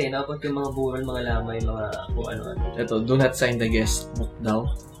death about yung mga bural, mga lamay, mga kung ano. Ito, do not sign the guest book daw.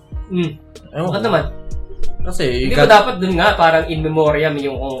 Bakit naman? Kasi hindi ko dapat dun nga, parang in memoriam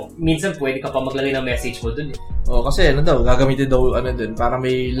yung minsan pwede ka pa maglagay ng message mo dun. Kasi gagamitin daw dun, para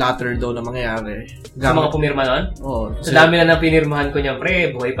may latter daw na mangyayari. Sa mga pumirma nun? Sa dami na pinirmahan ko niya, pre,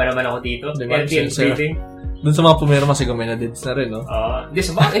 buhay pa naman ako dito. Healthy and breathing. Dun sa mga pumirma, siguro may na-deads na rin, no?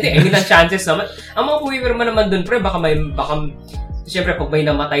 Hindi, ilang chances naman. Ang mga pumirma naman dun, pre, baka siyempre, pag may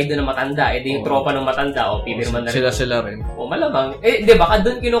namatay doon na matanda, yung tropa ng matanda, pipirman na rin. Sila rin. Malamang. Hindi, baka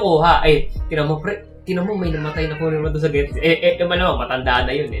doon kinukuha. Tinan mo, may namatay na pumirma doon sa get. Malamang, matanda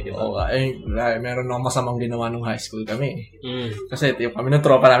na yun, di ba? Meron akong masamang ginawa nung high school kami. Kasi kami ng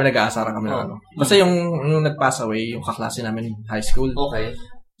tropa namin, nag-aasaran kami ng Basta yung nag-pass away, yung kaklase namin high school. Okay.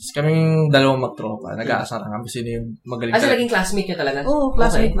 Kaming dalawang magtropa, nag-aasara kami sino yung magaling. Kasi naging classmate niya talaga? Oo,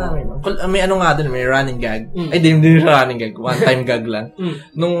 classmate namin. May ano nga din, may running gag. Ay, hindi running gag. One-time gag lang.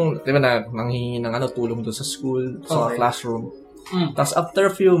 Nung, di ba nanghihingi ng tulong doon sa school, sa classroom. Tapos after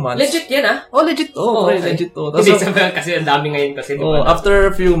a few months... Legit yan, ah? Oh, legit. Legit. Hindi sabihin kasi ang dami ngayon kasi. After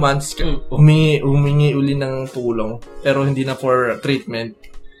a few months, humingi uli ng tulong. Pero hindi na for treatment.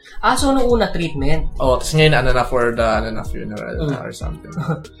 So nung una, treatment? Tapos ngayon, na for the, funeral or something.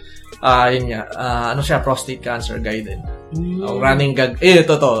 Yun nga. Siya, prostate cancer guy din. Running gag.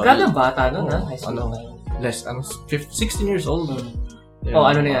 Totoo. Grabe ang bata nun, ha? Less, 16 years old.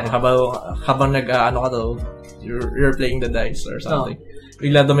 Ano na yan? Habang ka daw, you're playing the dice or something.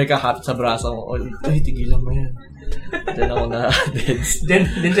 Bigla daw may kahat sa braso mo. Tigilan mo yan. Diyan ako na-deads.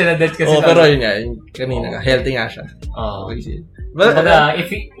 Diyan siya na-deads kasi. Pero yun nga, kanina nga, healthy nga siya. But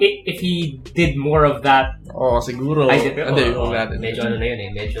if he did more of that, siguro. Medyo na yun eh.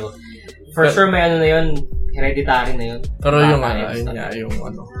 Medyo, for sure may na yun, hereditary na yun. Pero yung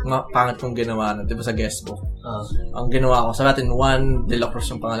pangit kong ginawa na, diba sa guestbook. Ang ginawa ko, sa natin, Juan De La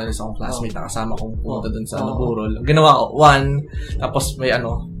Cruz yung pangalan ng isang classmate na kasama kong punta dun sa Burol. Ang ginawa ko, Juan, tapos may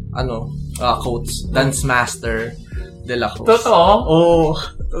quotes, Dance Master De La Cruz. Totoo?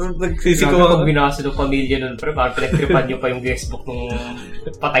 Nagsisiko ako. Kung binasa ng pamilya nun, pero parang pinagtripan nyo pa yung guestbook ng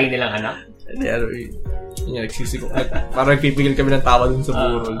patay nilang anak. Hindi, nagsisiko. Parang nagpipigil kami ng tawa dun sa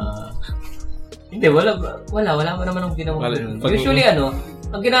Burol. Hindi, wala pa naman ang ginawa ko. Usually,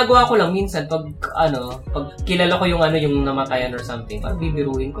 ang ginagawa ko lang minsan, pag kilala ko yung yung namatayan or something, parang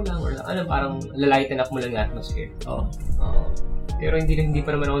bibiruin ko lang, or parang lalighten up mo lang yung atmosphere. Pero hindi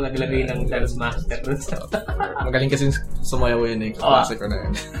pa naman ako naglagay ng dance master. Magaling kasi sumayaw yun eh. Klase ko na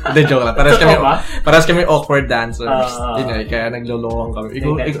yun. Hindi, joke lang. Parehas kami awkward dancers. Kaya naglolowang kami.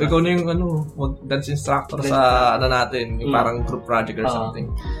 Ikaw na yung dance instructor sa natin. Yung parang group project or something.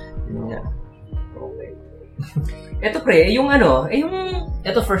 Yeah. Ito pre,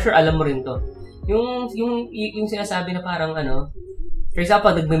 ito for sure alam mo rin to. Yung sinasabi na parang for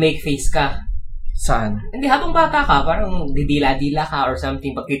example, nagme-make face ka. Saan? Hindi, habang bata ka, parang didila-dila ka or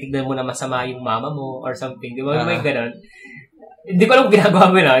something, pag titignan mo na masama yung mama mo or something. Di ba? May ganun. Hindi ko alam kung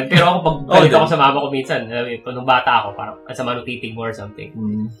ginagawa mo na, pero ako pag galit ako sa mama ko minsan, nung bata ako, parang kasama nung titig mo or something.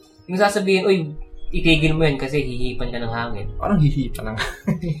 Yung sasabihin, itigil mo yan kasi hihipan ka ng hangin. Parang hihipan ng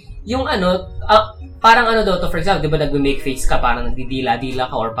hangin? Yung parang daw to, for example, di ba nag-make face ka, parang nagdidila-dila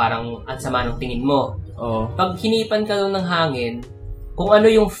ka or parang ang sama ng tingin mo. Pag hinipan ka doon ng hangin, kung ano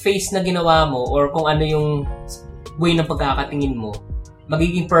yung face na ginawa mo or kung ano yung way ng pagkakatingin mo,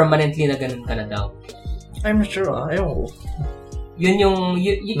 magiging permanently na ganun ka na daw. I'm sure, ayaw ko. Yun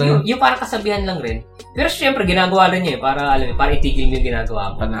yung parang kasabihan lang rin. Pero syempre, ginagawa rin niya para itigil mo yung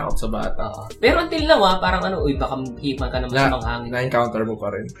ginagawa mo. Panakot sa bata. Pero until now, parang baka hipan ka naman sa mga hangin. Na-encounter mo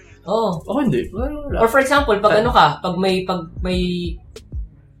pa rin. Hindi. Or for example, pag pag may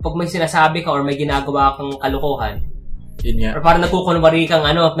sinasabi ka or may ginagawa kang kalokohan, or parang nagkukunwari kang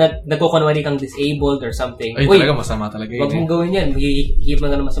disabled or something. Ay, talaga masama talaga yun. Huwag mong gawin yan. Hihipan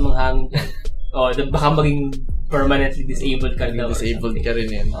ka naman sa mga hangin dyan. Baka maging permanently disabled ka daw. Disabled ka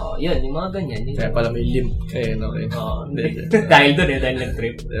rin yan. Yun, yung mga ganyan. Kaya pala may limp kayo, no? Dahil doon dahil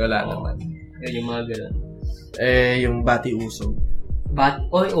nag-trip. Wala naman. Yung mga ganun. Yung bati usog. Bati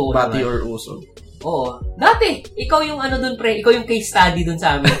or usog. Oo. Dati, ikaw yung doon pre, ikaw yung case study doon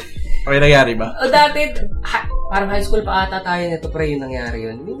sa amin. Okay, nangyari ba? Dati, parang high school pa ata tayo nito pre, yung nangyari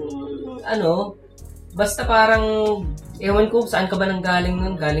yun. Yung basta parang, ewan ko, saan ka ba nang galing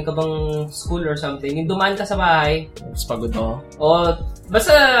nun? Galing ka bang school or something? Yung dumaan ka sa bahay. Mas pagod ako.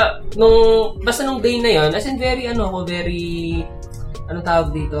 Basta nung day na yun, as in very, anong tawag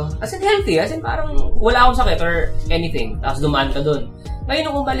dito? As in healthy, as in parang wala akong sakit or anything. Tapos dumaan ka dun. Ngayon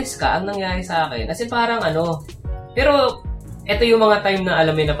nung umalis ka, ang nangyari sa akin, as in parang pero, ito yung mga time na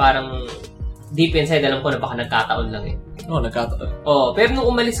alam mo na parang deep inside, alam ko na baka nagkataon lang eh. Nagkataon. Pero nung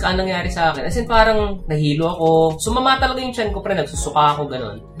umalis ka, ang nangyari sa akin, as in parang nahilo ako. Sumama talaga yung tiyan ko, pre, nagsusuka ako,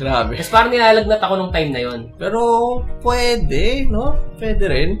 ganun. Grabe. Tapos parang nilalagnat ako nung time na yon. Pero, pwede, no? Pwede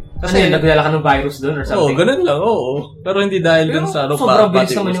rin. Kasi nagdala ka ng virus doon or something? Ganun lang, pero hindi dahil dun sa sobrang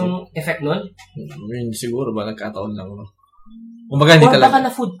bilis naman yung effect nun? Siguro ba, nagkataon lang, no? Kumbaga, hindi talaga. Baka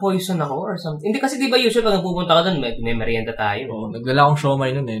na food poison ako or something. Hindi kasi di ba usually pag nagpupunta ka doon, may merienda tayo. Nagdala akong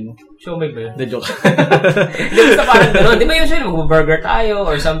siomay nun eh. No? Siomay ba yun? The joke. Hindi basta parang gano'n. Di ba usually mag-burger tayo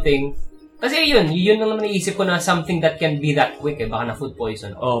or something? Kasi yun lang naman naisip ko na something that can be that quick eh. Baka na food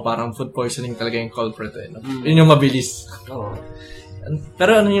poison. Parang food poisoning talaga yung culprit eh. No? Yun yung mabilis.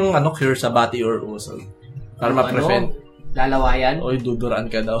 Pero ano yung cure sa bati or usog? Para ma-prevent. Lalawayan? Duduraan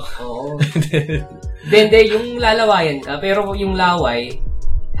ka daw. Oo. Hindi, yung lalawayan ka. Pero yung laway,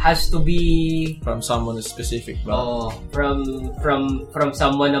 has to be from someone specific ba? From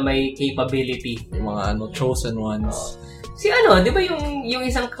someone na may capability. Yung mga chosen ones. Si di ba yung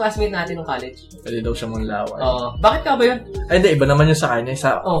isang classmate natin ng college? Pwede daw siya manglaway. Bakit ka ba yun? Ay, hindi. Iba naman yun sa kanya.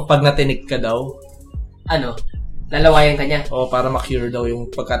 Pag natinik ka daw. Lalawayan ka niya? Para ma-cure daw yung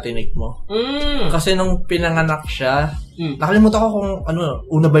pagkatinik mo. Kasi nung pinanganak siya, nakalimutan ko kung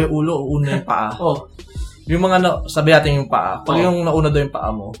una ba yung ulo o una yung paa. Yung mga, sabi natin yung paa. Pag yung nauna daw yung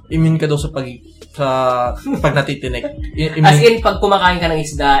paa mo, immune ka daw sa pag natitinik. As in, pag kumakain ka ng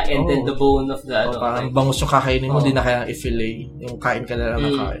isda and then the bone of the parang bangus yung kakainin mo, di na kaya i-fillet. Yung kain ka na lang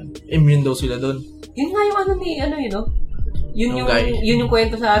ng kain. Immune daw sila doon. Yun nga yung yun yung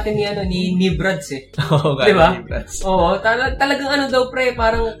kwento sa atin ni Brads eh. Diba? Talagang daw pre,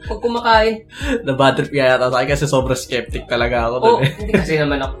 parang pag kumakain. Na-bad trip kaya yata tayo kasi sobrang skeptic talaga ako doon eh. Hindi kasi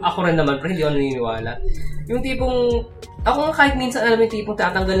naman ako rin naman pre, hindi ako naniniwala. Yung tipong, ako nga kahit minsan yung tipong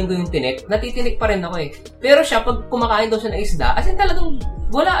tatanggalin ko yung tinik, natitinik pa rin ako eh. Pero siya, pag kumakain daw siya ng isda, as in talagang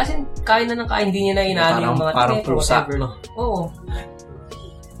wala, as in kain na ng kain, hindi niya na inaano yung mga parang prusa, no? Oo.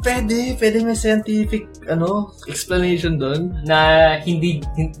 Pwede may scientific explanation doon na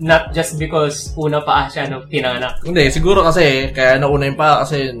not just because una paa siya nung pinanganak. Hindi, siguro kasi kaya nauna yung paa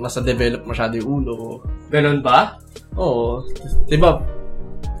kasi nasa develop masyado yung ulo. Ganun ba? Oo. Diba?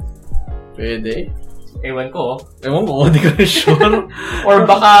 Pwede. Ewan ko, hindi ko sure. Or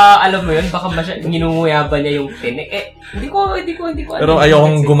baka, alam mo yun, baka ginunguyaban niya yung tinik. Hindi ko. Pero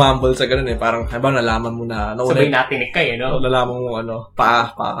ayokong gumamble sa ganun eh. Parang, habang nalaman mo na sabay natinik ka eh, no? Nalaman mo paa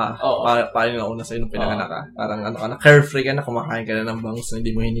yung nauna sa'yo nung pinanganak ka. Parang carefree ka na, kumakain ka na ng bangus na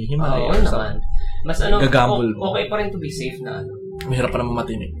hindi mo hinihimay. Oo naman. Mas gagamble mo. Okay pa rin to be safe na Mahirap pa naman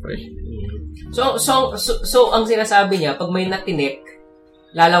matinik, pre. So, ang sinasabi niya, pag may natinik,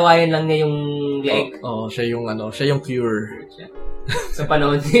 lalawayan lang niya yung leg. Siya yung cure. Sa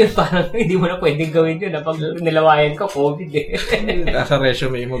panahon niya, parang hindi mo na pwedeng gawin yun. Pag nilawayan ko, COVID eh. Nasa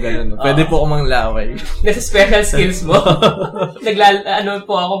resume mo ganun. Pwede po akong manglaway. Nasa special skills mo.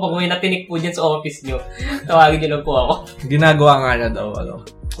 Po ako, pag may natinik po dyan sa office niyo, tawagin niyo lang po ako. Ginagawa nga niya daw,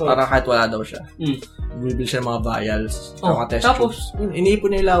 para kahit wala daw siya. Bibili siya ng mga vials, mga test tapos, tubes. Iniipon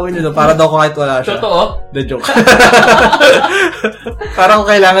niya yung laway niya para daw kahit wala siya. Totoo? The joke. Parang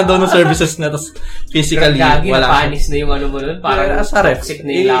kailangan daw ng services na, tapos physically, wala siya. Panis na yung mo nun. Parang sa ref. Toxic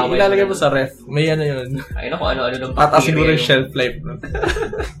na yung laway. Ilalagay mo sa ref. May yun. Ay, naku, ano ng bacteria. Tataas siguro yung shelf life.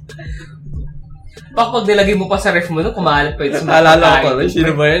 Pag nilagay mo pa sa ref mo, kumalat pa yun. Alala ko,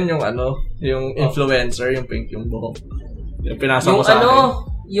 sino ba yun? Yung influencer, yung pink yung buhok. Yung pinasa ko sa akin.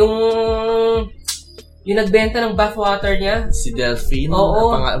 Yung nagbenta ng bathwater niya. Si Delphine.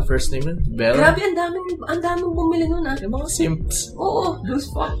 Oo. Ang first name nun. Bell. Grabe, ang daming bumili nun ah. Yung mga simps. Oo.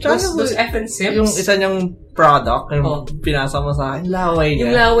 Those effing simps. Yung isa niyang product, yung pinasa mo sa akin, laway niya.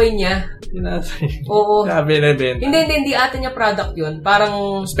 Yung laway niya. Oo. Grabe na benta. Hindi ata niya product yun.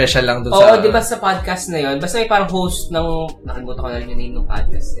 Parang special lang dun sa... Oo, di ba sa podcast na yun? Basta may parang host ng... Nakalimutan ko na rin yung name ng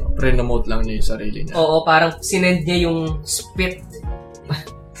podcast. Pre-nomote lang niya yung sarili niya. Oo, parang sinend niya yung spit.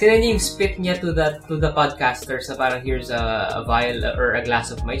 Sinend niya yung spit niya to the podcasters na parang here's a vial or a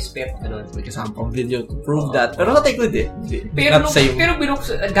glass of my spit. Ganun. May kasama pang video to prove that. Pero not good eh. Pero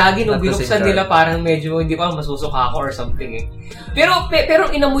binuksan nila parang medyo hindi pa masusuka ako or something eh. Pero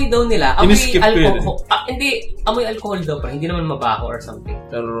inamoy daw nila. Amoy alcohol. Hindi, amoy alcohol daw pa. Hindi naman mabaho or something.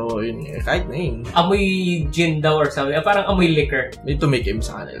 Pero yun, kahit na yun. Amoy gin daw or something. Parang amoy liquor. May tumikim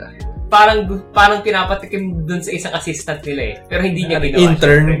sa kanila. Parang pinapatikim dun sa isang assistant nila eh. Pero hindi niya ginawa.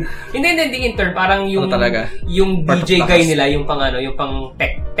 Intern? Hindi intern. Parang yung yung DJ guy nila, yung pang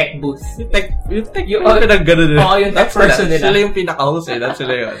tech booth. Yung pinag-gano nila. Yung tech person nila. Sila yung pinaka-host eh. That's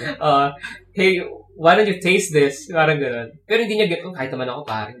sila yun. Hey, why don't you taste this? Parang gano'n. Pero hindi niya kahit naman ako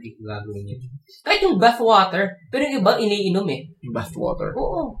parang hindi ko gagawin yun. Kahit yung bath water, pero yung iba iniinom eh. Bath water?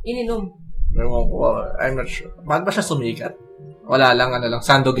 Oo, ininom. I'm not sure. Bakit ba siya sumikat? Wala lang,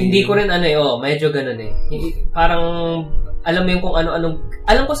 Sando Gaming. Hindi ko rin medyo ganun eh. Parang, alam mo yung kung ano-anong,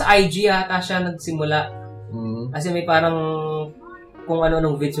 alam ko sa IG yata siya nagsimula. Kasi may parang, kung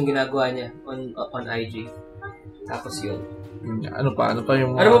ano-anong vids yung ginagawa niya on IG. Tapos yun. Ano pa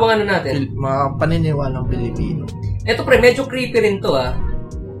yung... Ano ba bang natin? Mga paniniwalang Pilipino. Ito pre, medyo creepy rin to ah.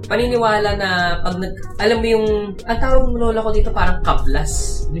 Paniniwala na pag alam mo yung, ang tawag ng lola ko dito parang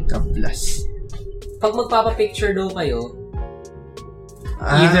kablas. Hindi kablas. Pag magpapapicture daw kayo,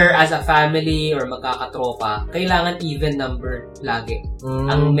 either as a family or magkakatropa, kailangan even number lagi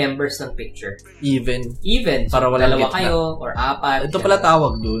ang members ng picture. Even? Para wala dalawa kayo or apat. Ito pala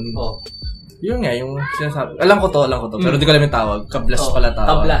tawag dun. Yun nga, yung sinasabi. Alam ko to. Pero di ko alam yung tawag. Kablas pala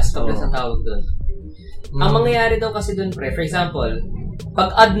tawag. Kablas ang tawag dun. Ang mangyayari daw kasi dun, pre, for example, Pag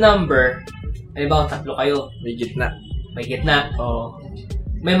odd number, halimbawa 3 kayo. May gitna. Oo.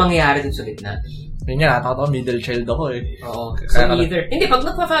 May mangyayari dun sa gitna. Yun nga, ako middle child ako eh. Oo. So either, hindi, pag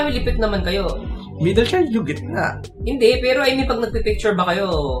nagpa-family pic naman kayo. Middle child yung gitna. Hindi, pero I mean, pag nagpi-picture ba kayo,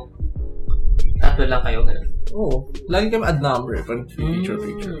 3 lang kayo, gano'n. Oo. Lagi kami odd number eh, pag picture.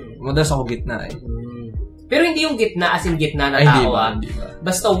 Madalas ako gitna eh. Pero hindi yung gitna as in gitna na tao hindi ba.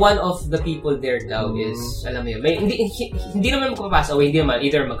 Basta one of the people there daw is, alam mo yun, hindi naman magpapasa away, hindi naman,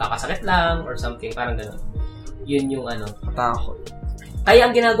 either magkakasakit lang or something, parang gano'n. Yun yung takot. Kaya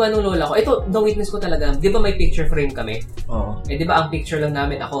ang ginagawa ng lola ko, ito, the witness ko talaga, di ba may picture frame kami? Oo. Di ba ang picture lang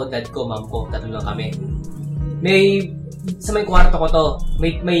namin, ako, dad ko, mom ko, 3 lang kami. Sa may kwarto ko to,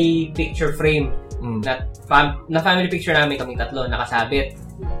 may picture frame na family picture namin kaming 3, nakasabit.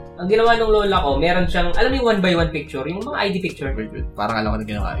 Ang ginawa ng lola ko, meron siyang, alam mo yung 1x1 picture, yung mga ID picture. Wait. Parang alam ko na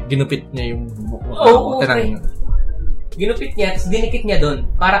ginawa. Ginupit niya yung mukha ko. Okay. Ginupit niya, tapos dinikit niya doon,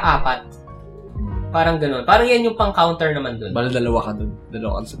 para 4. Parang gano'n. Parang yan yung pang-counter naman doon. Bala dalawa ka doon.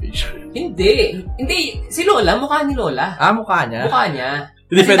 Dalawa ka sa picture. Hindi. Si Lola, mukha ni Lola. Mukha niya? Mukha niya.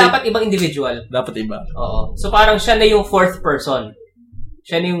 Kasi dapat ibang individual. Dapat iba. Oo. So parang siya na yung 4th person.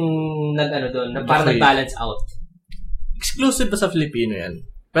 Siya na yung doon, na parang nag-balance out. Exclusive ba sa Filipino yan?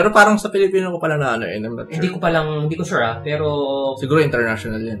 Pero parang sa Pilipino ko pala na I'm not sure. Hindi ko sure pero... Siguro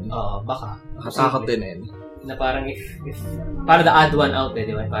international yan. Oo, baka. Nakatakot din Na parang if para the odd one out di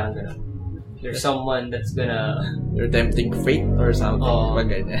ba? Parang gano'n. There's someone that's gonna... You're tempting fate or something. Pag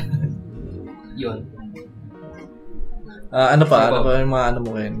ganyan. Yun. Ano pa yung mga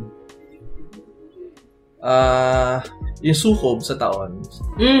mo ngayon? Yung sukob sa taon.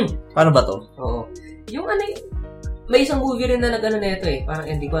 Paano ba to? Oo. Yung may isang movie rin na nag-ano na ito eh. Parang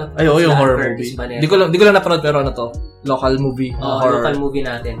hindi ko... yung horror movie. Hindi ko lang napanood pero to? Local movie. Horror. Local movie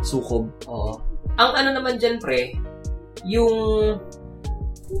natin. Sukob. Oo. Ang naman dyan, pre, yung...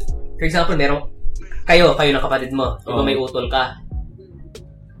 For example, kayo ng kapatid mo. Diba may utol ka.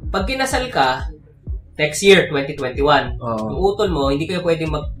 Pag kinasal ka, next year, 2021, yung utol mo, hindi kayo pwedeng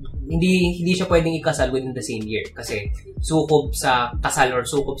hindi siya pwedeng ikasal within the same year kasi sukob sa kasal or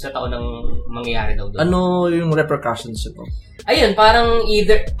sukob sa taon ng mangyayari daw doon. Ano yung repercussions ito? Ayun, parang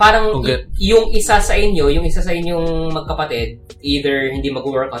yung isa sa inyong magkapatid, either hindi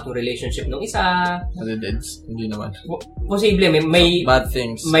mag-work out yung relationship ng isa. Hindi naman. Posible may bad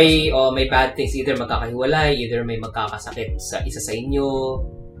things. May bad things, either magkakahiwalay, either may magkakasakit sa isa sa inyo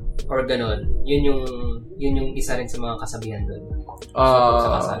or ganon. Yun yung isa rin sa mga kasabihan doon.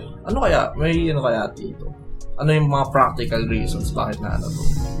 Ano kaya? May kaya dito? Ano yung mga practical reasons bakit na to?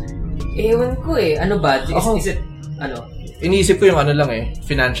 Ewan ko eh. Ano ba? Is it, Iniisip ko yung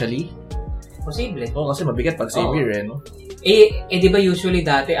financially. Posible. Kasi mabigat pag same year no? Di ba usually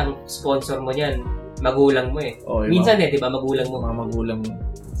dati ang sponsor mo niyan, magulang mo eh. Minsan di ba magulang mo. Mga magulang mo.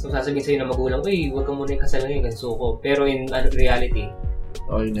 So sasabihin sa'yo na magulang, huwag ka muna yung kasal ngayon, ganso ko. Pero in reality,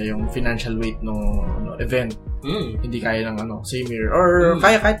 yun na yung financial weight ng event. Hindi kaya ng same year. Or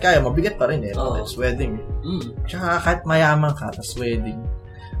kahit kaya, mabigat pa rin It's wedding. Tsaka kahit mayaman ka, tas wedding.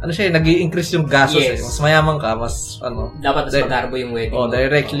 Nag-i-increase yung gastos Mas mayaman ka, mas dapat mas magarbo yung wedding.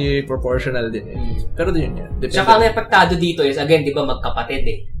 Directly proportional din Pero din yun Tsaka ang epektado dito is, again, di ba magkapatid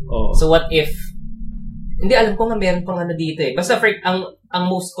So what if, hindi alam ko nga meron pang dito Basta ang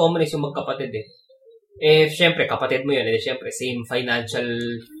most common is yung magkapatid syempre, kapatid mo yun. Syempre, same financial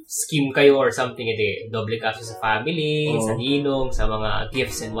scheme kayo or something. Doble kaso sa family, sa ninong, sa mga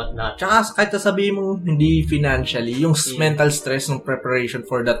gifts and whatnot. Tsaka kahit sabihin mo hindi financially, yung mental stress ng preparation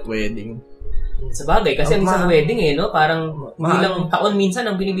for that wedding. Sa bagay, kasi ang isang wedding parang bilang taon minsan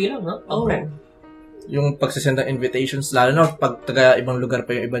ang binibilang, no? Yung pagsisend ng invitations, lalo na pag taga ibang lugar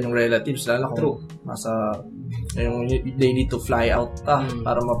pa yung iba yung relatives, lalo na kung yung they need to fly out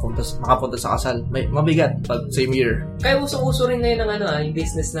para makapunta sa kasal. Mabigat pag same year. Kaya usong-uso rin ngayon ng yung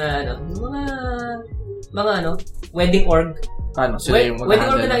business na mga wedding org. Sila yung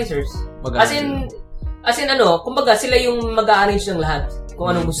wedding organizers. As in kumbaga sila yung mag-a-arrange ng lahat.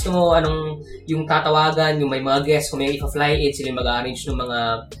 Kung anong gusto mo, yung tatawagan, yung may mga guests, kung may i-fly in, sila yung mag-a-arrange ng mga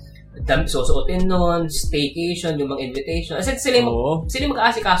susuotin nun, staycation, yung mga invitation. As in, sila yung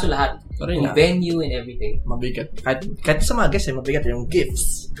mag-aasikaso lahat. Yung venue and everything. Mabigat. Kahit sa mga guests, mabigat yung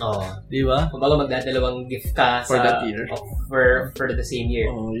gifts. Di ba? Kung baga magdadalawang gift ka for that year. For the same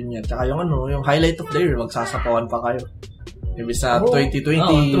year. Yun yan. Tsaka yung highlight of the year, magsasapawan pa kayo. Maybe sa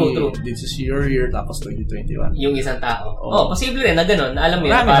 2020, true. This is your year, tapos 2021. Yung isang tao. Posible rin na ganun. Alam mo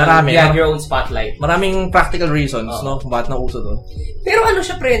marami. You have your own spotlight. Maraming practical reasons, kung bakit nauso to. Pero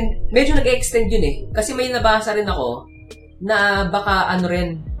siya, friend, medyo nag-extend yun Kasi may nabasa rin ako na baka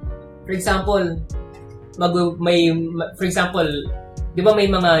rin, for example, di ba may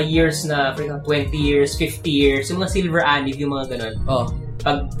mga years na, for example, 20 years, 50 years, yung mga silver anniv, yung mga ganun.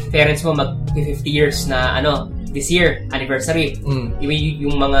 Pag parents mo mag-50 years na, this year, anniversary,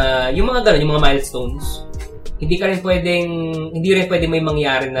 yung mga ganun, yung mga milestones, hindi rin pwedeng may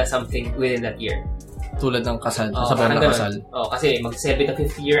mangyari na something within that year. Tulad ng kasal, sabay na kasal. Kasi mag-celebrate ng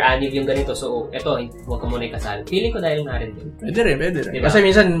 50-year anniv yung ganito. So, eto, huwag ka muna ikasal. Feeling ko dahil na rin din. Pwede rin. Diba? Kasi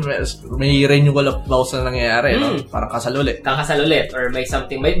minsan, may renewal of vows na nangyayari, no? Parang kasal ulit. Kakasal ulit. Or may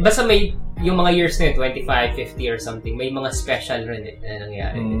something. Basta may, yung mga years na yun, 25, 50 or something, may mga special rin na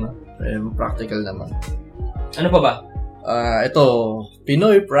nangyayari. Diba? Practical naman. Ano pa ba? Ito,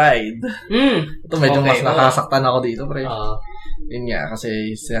 Pinoy Pride. Ito, medyo mas nakasaktan ako dito, pre. Yun nga,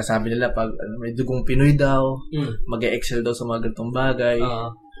 kasi sinasabi nila pag may dugong Pinoy daw, mag-e-excel daw sa mga ganitong bagay.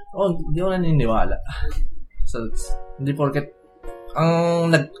 Hindi ako naniniwala. So, hindi porket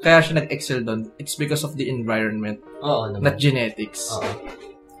kaya siya nag-excel doon, it's because of the environment, not genetics.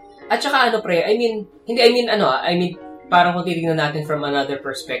 At saka pre, I mean, parang kung titignan natin from another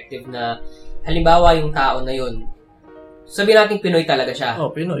perspective na, halimbawa yung tao na yun, sabihin natin Pinoy talaga siya.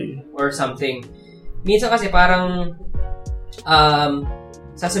 Pinoy. Or something. Minsan kasi parang,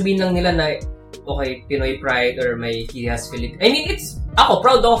 sasabihin lang nila na okay, Pinoy pride or he has Filipino. I mean, ako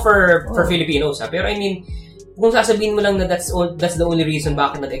proud ako for Filipinos, pero I mean, kung sasabihin mo lang na that's the only reason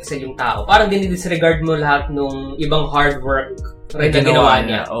bakit nag-excel yung tao, parang dinidisregard mo lahat ng ibang hard work rin na ginawa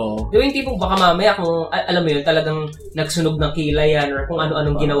niya. Yung tipong baka mamaya kung alam mo yun, talagang nagsunog ng kilay yan or kung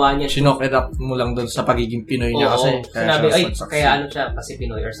ano-anong ginawa niya. Sinok it up mo lang doon sa pagiging Pinoy niya kasi. Sinabi, kaya siya kasi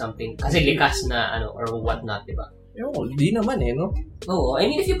Pinoy or something. Kasi likas na or what not, diba? Di naman no? I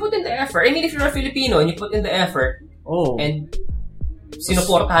mean, if you put in the effort, if you're a Filipino and you put in the effort, and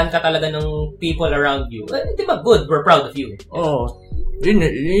sinuportahan ka talaga ng people around you, di ba good? We're proud of you.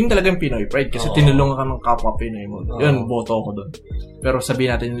 Yun talagang Pinoy pride kasi tinulungan ka ng kapwa Pinoy mo. Yun, boto ko doon. Pero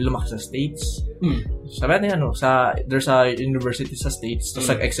sabihin natin, lumaki sa States. Sabihin natin, there's a university sa States,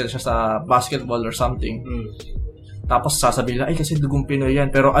 tapos nag-excel siya sa basketball or something. Tapos sasabihin lang, kasi dugong Pinoy yan.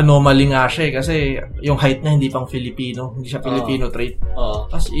 Pero anomaly nga siya kasi yung height niya hindi pang Filipino. Hindi siya Filipino trait.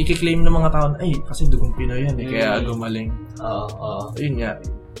 Tapos i-claim ng mga tao na, kasi dugong Pinoy yan kaya gumaling. Yun nga.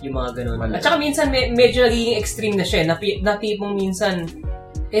 Yung mga ganun. Mali. At saka minsan medyo nagiging extreme na siya. Na tipong minsan,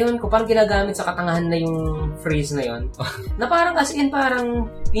 ewan ko, parang ginagamit sa katangahan na yung phrase na yun. Na parang as in, parang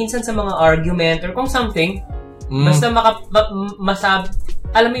minsan sa mga argument or kung something, basta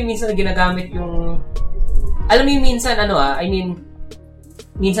alam mo yung minsan na ginagamit yung minsan,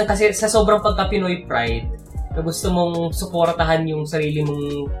 minsan kasi sa sobrang pagka-Pinoy pride, na gusto mong suportahan yung sarili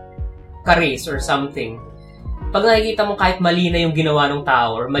mong ka-race or something, pag nakikita mo kahit mali na yung ginawa ng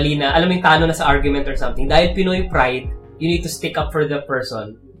tao, or mali na, alam mo yung talo na sa argument or something, dahil Pinoy pride, you need to stick up for the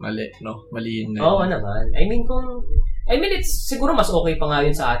person. Mali, no? Mali yun na. Oo naman. It's siguro mas okay pa nga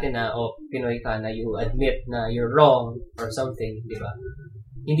yun sa atin na, Pinoy ka na you admit na you're wrong or something, di ba?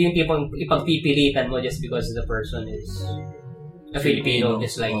 Hindi yung tipong ipagpipilitan mo just because the person is a Filipino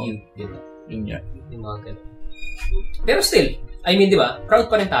just like you. Diba? Yun nga. Yung mga ganun. Pero still, di ba?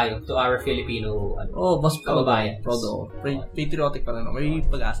 Proud pa rin tayo to our Filipino mas kababayan. Proud ako. Patriotic pa rin ako. May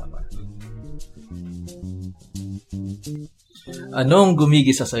pag-asa pa. Anong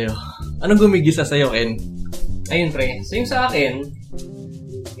gumigisa sa'yo? Ken? Ayun, pre. So yung sa akin,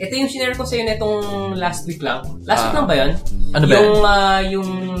 ito yung shinare ko sa'yo netong last week lang. Last week lang ba yun? Ano ba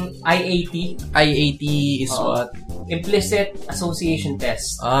yung IAT. IAT is what? Implicit Association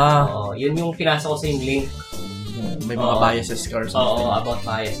Test. Yun yung pinasa ko sa yung link. May mga biases ka or something. About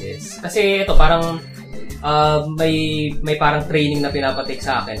biases. Kasi ito, parang may parang training na pinapatake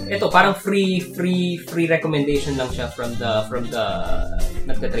sa akin. Ito, parang free recommendation lang siya from the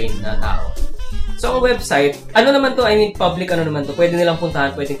nagte-train na tao. So, ang website, public naman to. Pwedeng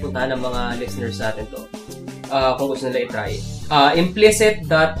puntahan ng mga listeners natin to. Kung gusto nila i-try.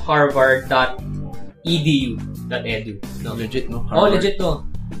 implicit.harvard.edu. No? Legit, no? Harvard. Legit to.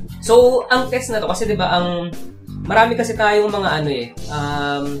 So, ang test na to, kasi diba, marami kasi tayong mga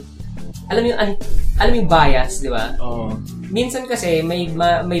alam yung bias, di ba? Minsan kasi,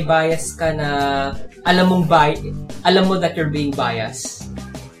 may bias ka na, alam mo that you're being biased.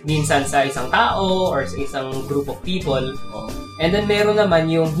 Minsan sa isang tao or sa isang group of people. And then meron naman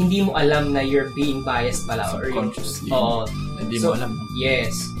yung hindi mo alam na you're being biased pala. Subconsciously. Hindi mo alam. Yes.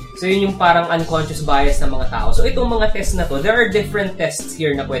 So yun yung parang unconscious bias ng mga tao. So itong mga test na to, there are different tests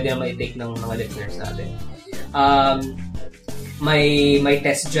here na pwede na ma-take ng mga listeners natin. May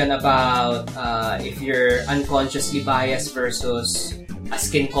test dyan about if you're unconsciously biased versus a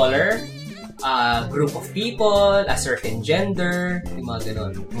skin color, a group of people, a certain gender, yung mga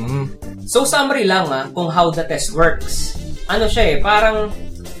ganun. So summary lang kung how the test works. ano siya parang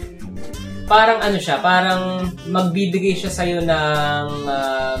magbibigay siya sa'yo ng,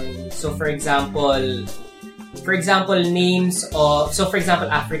 so for example, names of, so for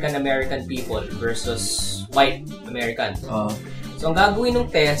example, African American people versus white Americans. So ang gagawin ng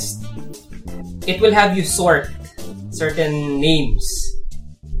test, it will have you sort certain names.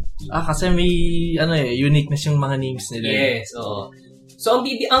 Kasi may, uniqueness yung mga names nila. Yes, So,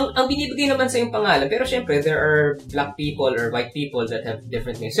 ang binibigay naman sa yung pangalan, pero syempre, there are black people or white people that have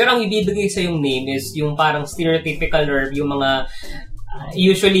different names. Pero ang ibibigay sa yung name is yung parang stereotypical or yung mga,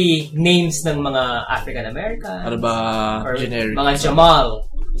 usually, names ng mga African-American. Ano ba, generic? Mga Jamal.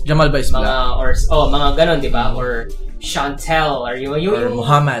 Jamal ba is black? Mga ganon, di ba? Or Chantel, or yung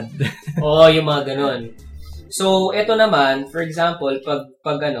Muhammad. Yung mga ganon. So, ito naman, for example, pag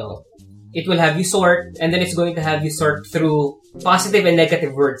it will have you sort, and then it's going to have you sort through positive and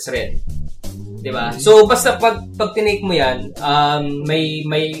negative words rin. Diba? So, basta pag tinake mo yan, may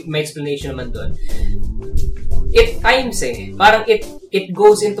explanation naman doon. It times parang it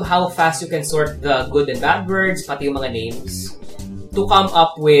goes into how fast you can sort the good and bad words, pati yung mga names, to come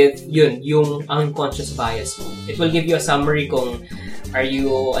up with yung unconscious bias mo. It will give you a summary kung are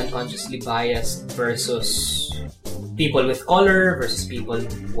you unconsciously biased versus people with color versus people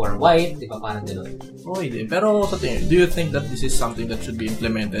who are white, di ba? Parang gano'n. Hindi. Pero sa tingin, do you think that this is something that should be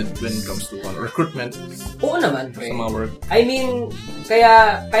implemented when it comes to recruitment? Oo naman, pre. Sa mga work? I mean,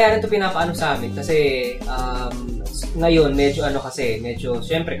 kaya rin ito pinapaano sa amin kasi ngayon, medyo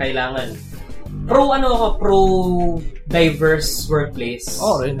syempre kailangan pro diverse workplace.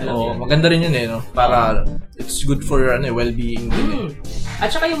 Maganda rin yun no? Para it's good for your well-being din At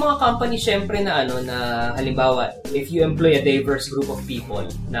saka yung mga company syempre na na halimbawa, if you employ a diverse group of people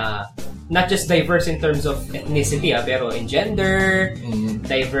na not just diverse in terms of ethnicity pero in gender,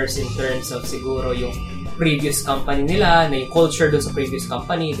 diverse in terms of siguro yung previous company nila, na yung culture doon sa previous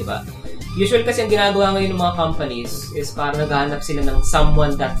company, di ba? Usually kasi ang ginagawa ngayon ng mga companies is parang naghahanap sila ng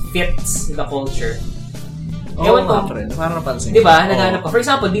someone that fits the culture. Ewan ko. Parang napansin. Diba? Naghahanap ka. For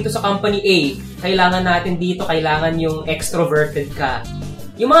example, dito sa company A, kailangan yung extroverted ka.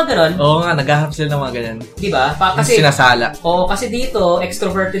 Yung mga ganon. Oo nga, naghahanap sila ng mga ganyan. Diba? Kasi sinasala. Kasi dito,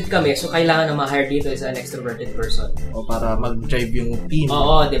 extroverted kami, so kailangan na ma-hire dito is an extroverted person. Para mag-drive yung team.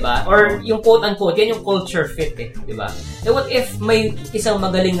 Diba? Or yung quote-unquote, yan yung culture fit diba? What if may isang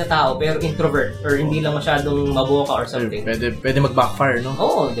magaling na tao pero introvert or hindi lang masyadong maboka or something? Pwede mag-backfire, no?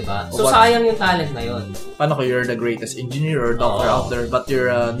 Diba? So, sayang yung talent na yun. Paano kung you're the greatest engineer or doctor out there but you're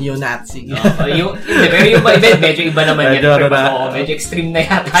a neo-Nazi? Pero yung medyo iba naman yan. Medyo extreme na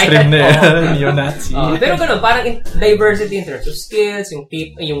extreme na neo-Nazi. Pero ganun, parang diversity in terms of skills, yung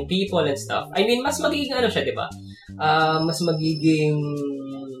people and stuff. I mean, mas magiging siya, diba? Mas magiging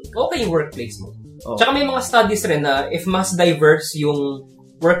okay yung workplace mo. Tsaka may mga studies rin na if mas diverse yung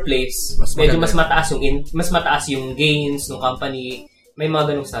workplace, medyo mas mataas yung gains ng company. May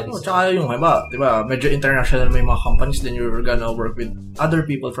mga ganung studies. Tsaka yung diba, medyo international may mga companies, then you're gonna work with other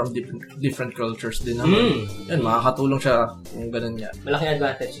people from different cultures din naman. Yan, makakatulong siya kung ganun yan. Malaking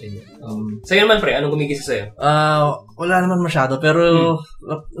advantage din yun. Sa'yo naman, pre, anong gumigisa sa'yo? Wala naman masyado, pero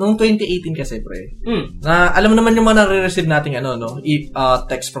noong 2018 kasi, pre, na alam mo naman yung mga nare-receive nating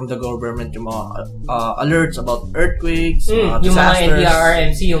text from the government, yung mga alerts about earthquakes, mga yung disasters. Yung mga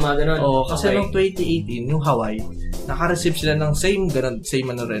NDRRMC, yung mga ganun. Kasi noong 2018, yung Hawaii, naka-receive sila ng same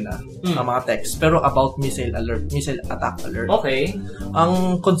mga text, pero about missile attack alert. Okay.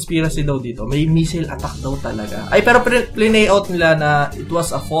 Ang conspiracy daw dito, may missile attack daw talaga. Pero play-out nila na it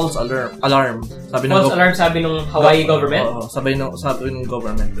was a false alarm. Sabi ng Hawaii government? Sabi ng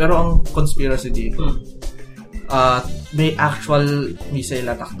government. Pero ang conspiracy dito, may actual missile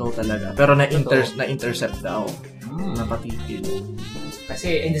attack daw talaga. Pero na-intercept daw. Napatigil.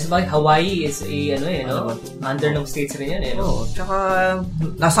 Kasi in this way, Hawaii is under ng states rin yan tsaka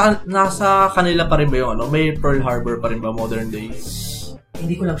nasa kanila pa rin ba yung may Pearl Harbor pa rin ba modern day?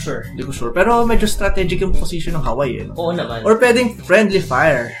 Hindi ko sure. Pero medyo strategic yung position ng Hawaii Oo naman. Or pwedeng friendly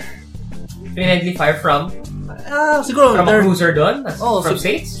fire. Friendly fire from? Siguro from a cruiser doon? From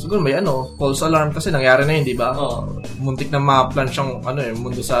states? Siguro may false alarm kasi nangyari na yun, di ba? Muntik na ma-plan siyang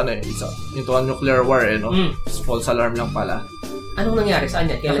mundo sa into a nuclear war false alarm lang pala. Anong nangyari?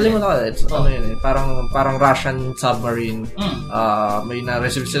 Saan yan? Nakalimutan ko. Parang Russian submarine. May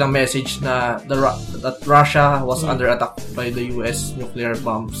na-receive silang message na that Russia was under attack by the US nuclear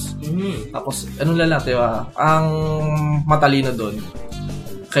bombs. Tapos, diba? Ang matalino doon,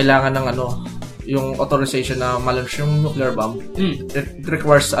 kailangan ng yung authorization na malaunch yung nuclear bomb. It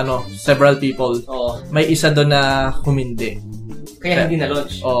requires several people. May isa doon na humindi. Kaya hindi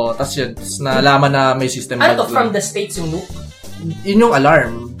na-launch. Tas yun. Nalaman na may system bug. From the States yung nuke? Yun yung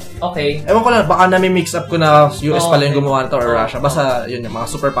alarm. Okay. Ewan ko lang, baka mix up ko na US pala yung gumawa nito or Russia. Basta yun yung mga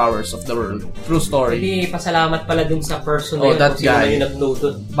superpowers of the world. True story. Hindi, pasalamat pala dun sa person na yun. That guy. Yung nag-load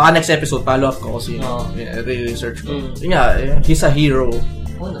dun. Baka next episode, follow up ko kasi re-research ko. Yun nga, he's a hero.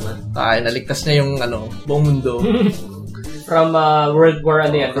 Naman. Naligtas niya yung buong mundo. From World War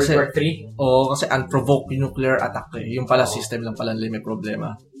World War 3? Kasi unprovoked nuclear attack Yung pala system lang pala nila may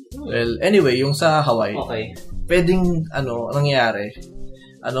problema. Well, anyway, yung sa Hawaii. Okay. Pwedeng, nangyayari.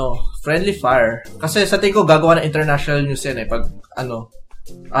 Friendly fire. Kasi sa tingin ko, gagawa ng international news yan pag,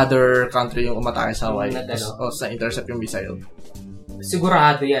 other country yung umatake sa Hawaii. Sa intercept yung missile.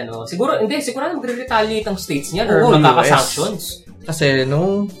 Sigurado yan, sigurado magre-retaliate ang states niyan or magkaka-sanctions. Kasi,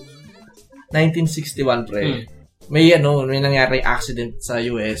 noong 1961, may nangyari accident sa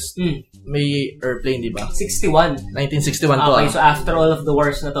US. May airplane, di ba? 1961 to. Okay, so after all of the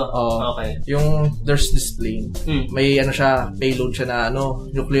wars na to. Okay. There's this plane. May payload siya na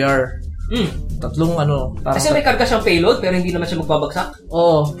nuclear. Tatlong Kasi may karga siyang payload pero hindi naman siya magbabagsak.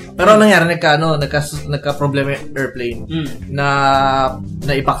 Pero nangyari nagka-problema yung airplane na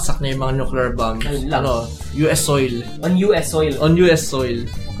naibaksak na yung mga nuclear bombs. US soil. On US soil.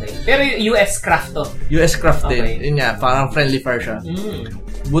 Okay. Pero US craft to. US craft din. Yun nga, parang friendly fire siya.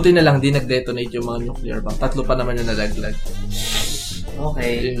 Buti na lang di nag-detonate yung mga nuclear bomb. Tatlo pa naman yung nalaglag.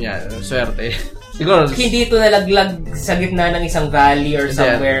 Okay. Yun nga, swerte. Siguro hindi ito nalaglag sa gitna ng isang valley or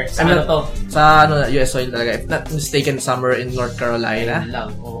somewhere. Sa US soil talaga. If not mistaken, somewhere in North Carolina. Ayun lang,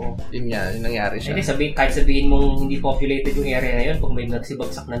 Yun nga, yung nangyari siya. Kahit sabihin mong hindi populated yung area na yun kung may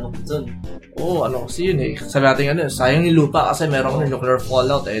nagsibagsak na nuke dun. Kasi yun sabi natin sayang yung lupa kasi merong nuclear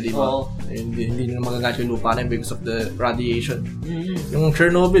fallout di ba? Hindi na magagamit yung lupa na because of the radiation. Yung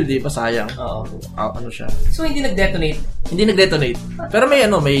Chernobyl, di ba sayang? Siya. So hindi nag-detonate? Hindi nag-detonate. Pero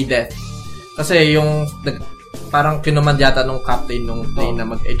may death. Kasi yung parang kinumand yata nung captain nung plane na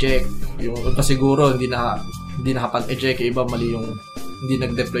mag-eject. Yung iba siguro hindi nakapag-eject, yung iba mali yung hindi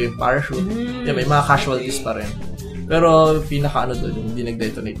nag-deploy yung parachute. May mga casualties pa rin. Pero pinaka doon, yung hindi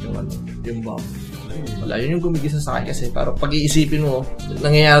nag-detonate yung bomb. Wala, yun yung gumigisa sa akin kasi parang pag-iisipin mo,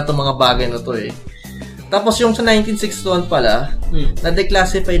 nangyayari itong mga bagay na to Tapos yung sa 1961 pala,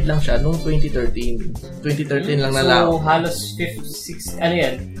 na-declassified lang siya noong 2013. 2013 lang na So, halos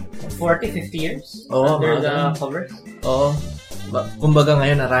 40, 50 years under the covers? Kumbaga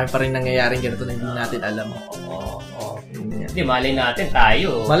ngayon, marami pa rin nangyayaring ganito na hindi natin alam. Hindi, malay natin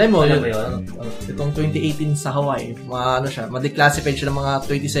tayo. Malay mo, yun. Itong 2018 sa Hawaii, ma-declassified siya ng mga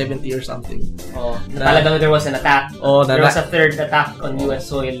 2070 or something. Talagang there was an attack. There was a third attack on US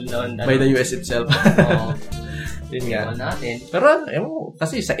soil. By the US itself. Yun nga. Natin. Pero,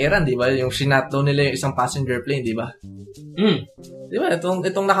 kasi sa Iran, di ba, yung sinatlow nila yung isang passenger plane, di ba? Di ba,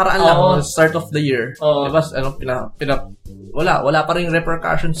 itong nakaraan lang, start of the year. Di ba, wala pa rin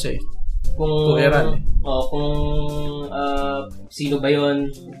repercussions kung Iran kung sino ba yun?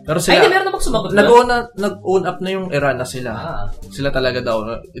 Pero sila, meron na sumagot nag-own up na yung Iran na sila. Sila talaga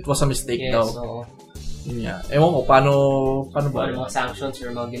daw. It was a mistake daw. Ewan ko, paano ba? Mga sanctions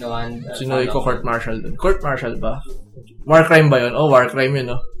or mga ginawan. Sino court martial dun? Court martial ba? War crime ba yun? War crime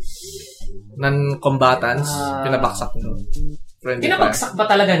yun, Non-combatants, pinabaksak nyo. Pinabaksak ba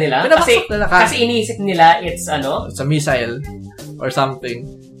talaga nila? Kasi iniisip nila it's it's a missile or something.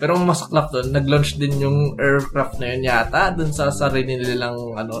 Pero ang masaklap doon, nag-launch din yung aircraft na yun yata doon sa sarili nilang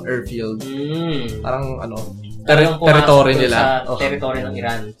airfield. Parang territory nila. Sa territory ng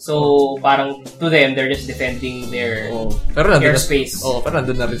Iran. So, parang to them, they're just defending their airspace. Pero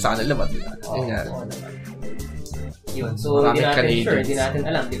nandun na rin sa kanila. Yun. So, hindi natin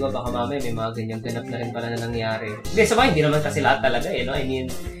alam. Di ba, baka mamaya may mga ganyang ganap na rin pala na nangyari. Hindi, sabay, hindi naman kasi lahat talaga I mean,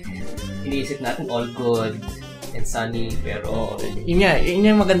 iniisip natin all good and sunny, pero yun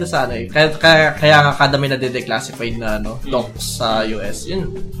yung maganda sa kaya nga kada may na-declassified na docs sa US,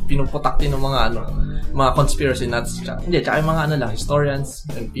 yun pinuputak din ng mga mga conspiracy nuts tsaka yung mga historians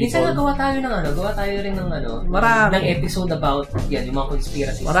and people. Minsan gawa tayo rin ng ng episode about yan, yung mga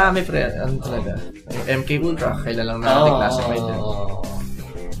conspiracy. Marami pre, talaga. Yung MK Ultra, kailan lang na-declassified yun.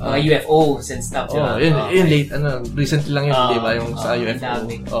 Mga UFOs and stuff. Yun late, recently lang yun, di ba? Yung sa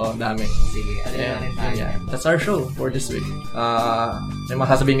UFO. Dami. Sige, tayo. That's our show for this week. May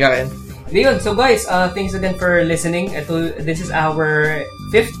masasabihin ka rin? Yun. So guys, thanks again for listening. This is our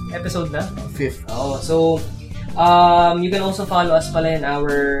 5th episode na. 5th. So, You can also follow us pala in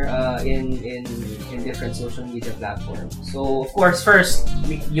our in different social media platforms. So of course, first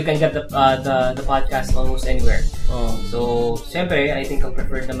you can get the podcast almost anywhere. So syempre, I think ang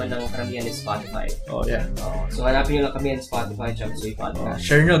preferred naman ng karamihan is Spotify. Oh yeah. So hanapin nyo lang kami in Spotify, Chop Suey Podcast.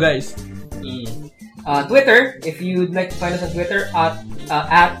 Share nyo guys. Twitter, if you'd like to find us on Twitter at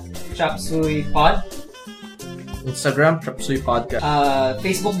Chop Suey Pod. Instagram, Chop Suey Podcast.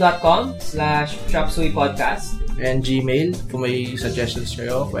 Facebook.com/Chop Suey Podcast. And Gmail, kung may suggestions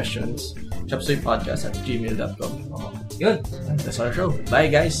kayo, questions, chopsueypodcast@gmail.com. Yun. That's our show. Bye,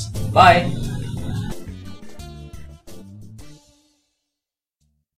 guys. Bye.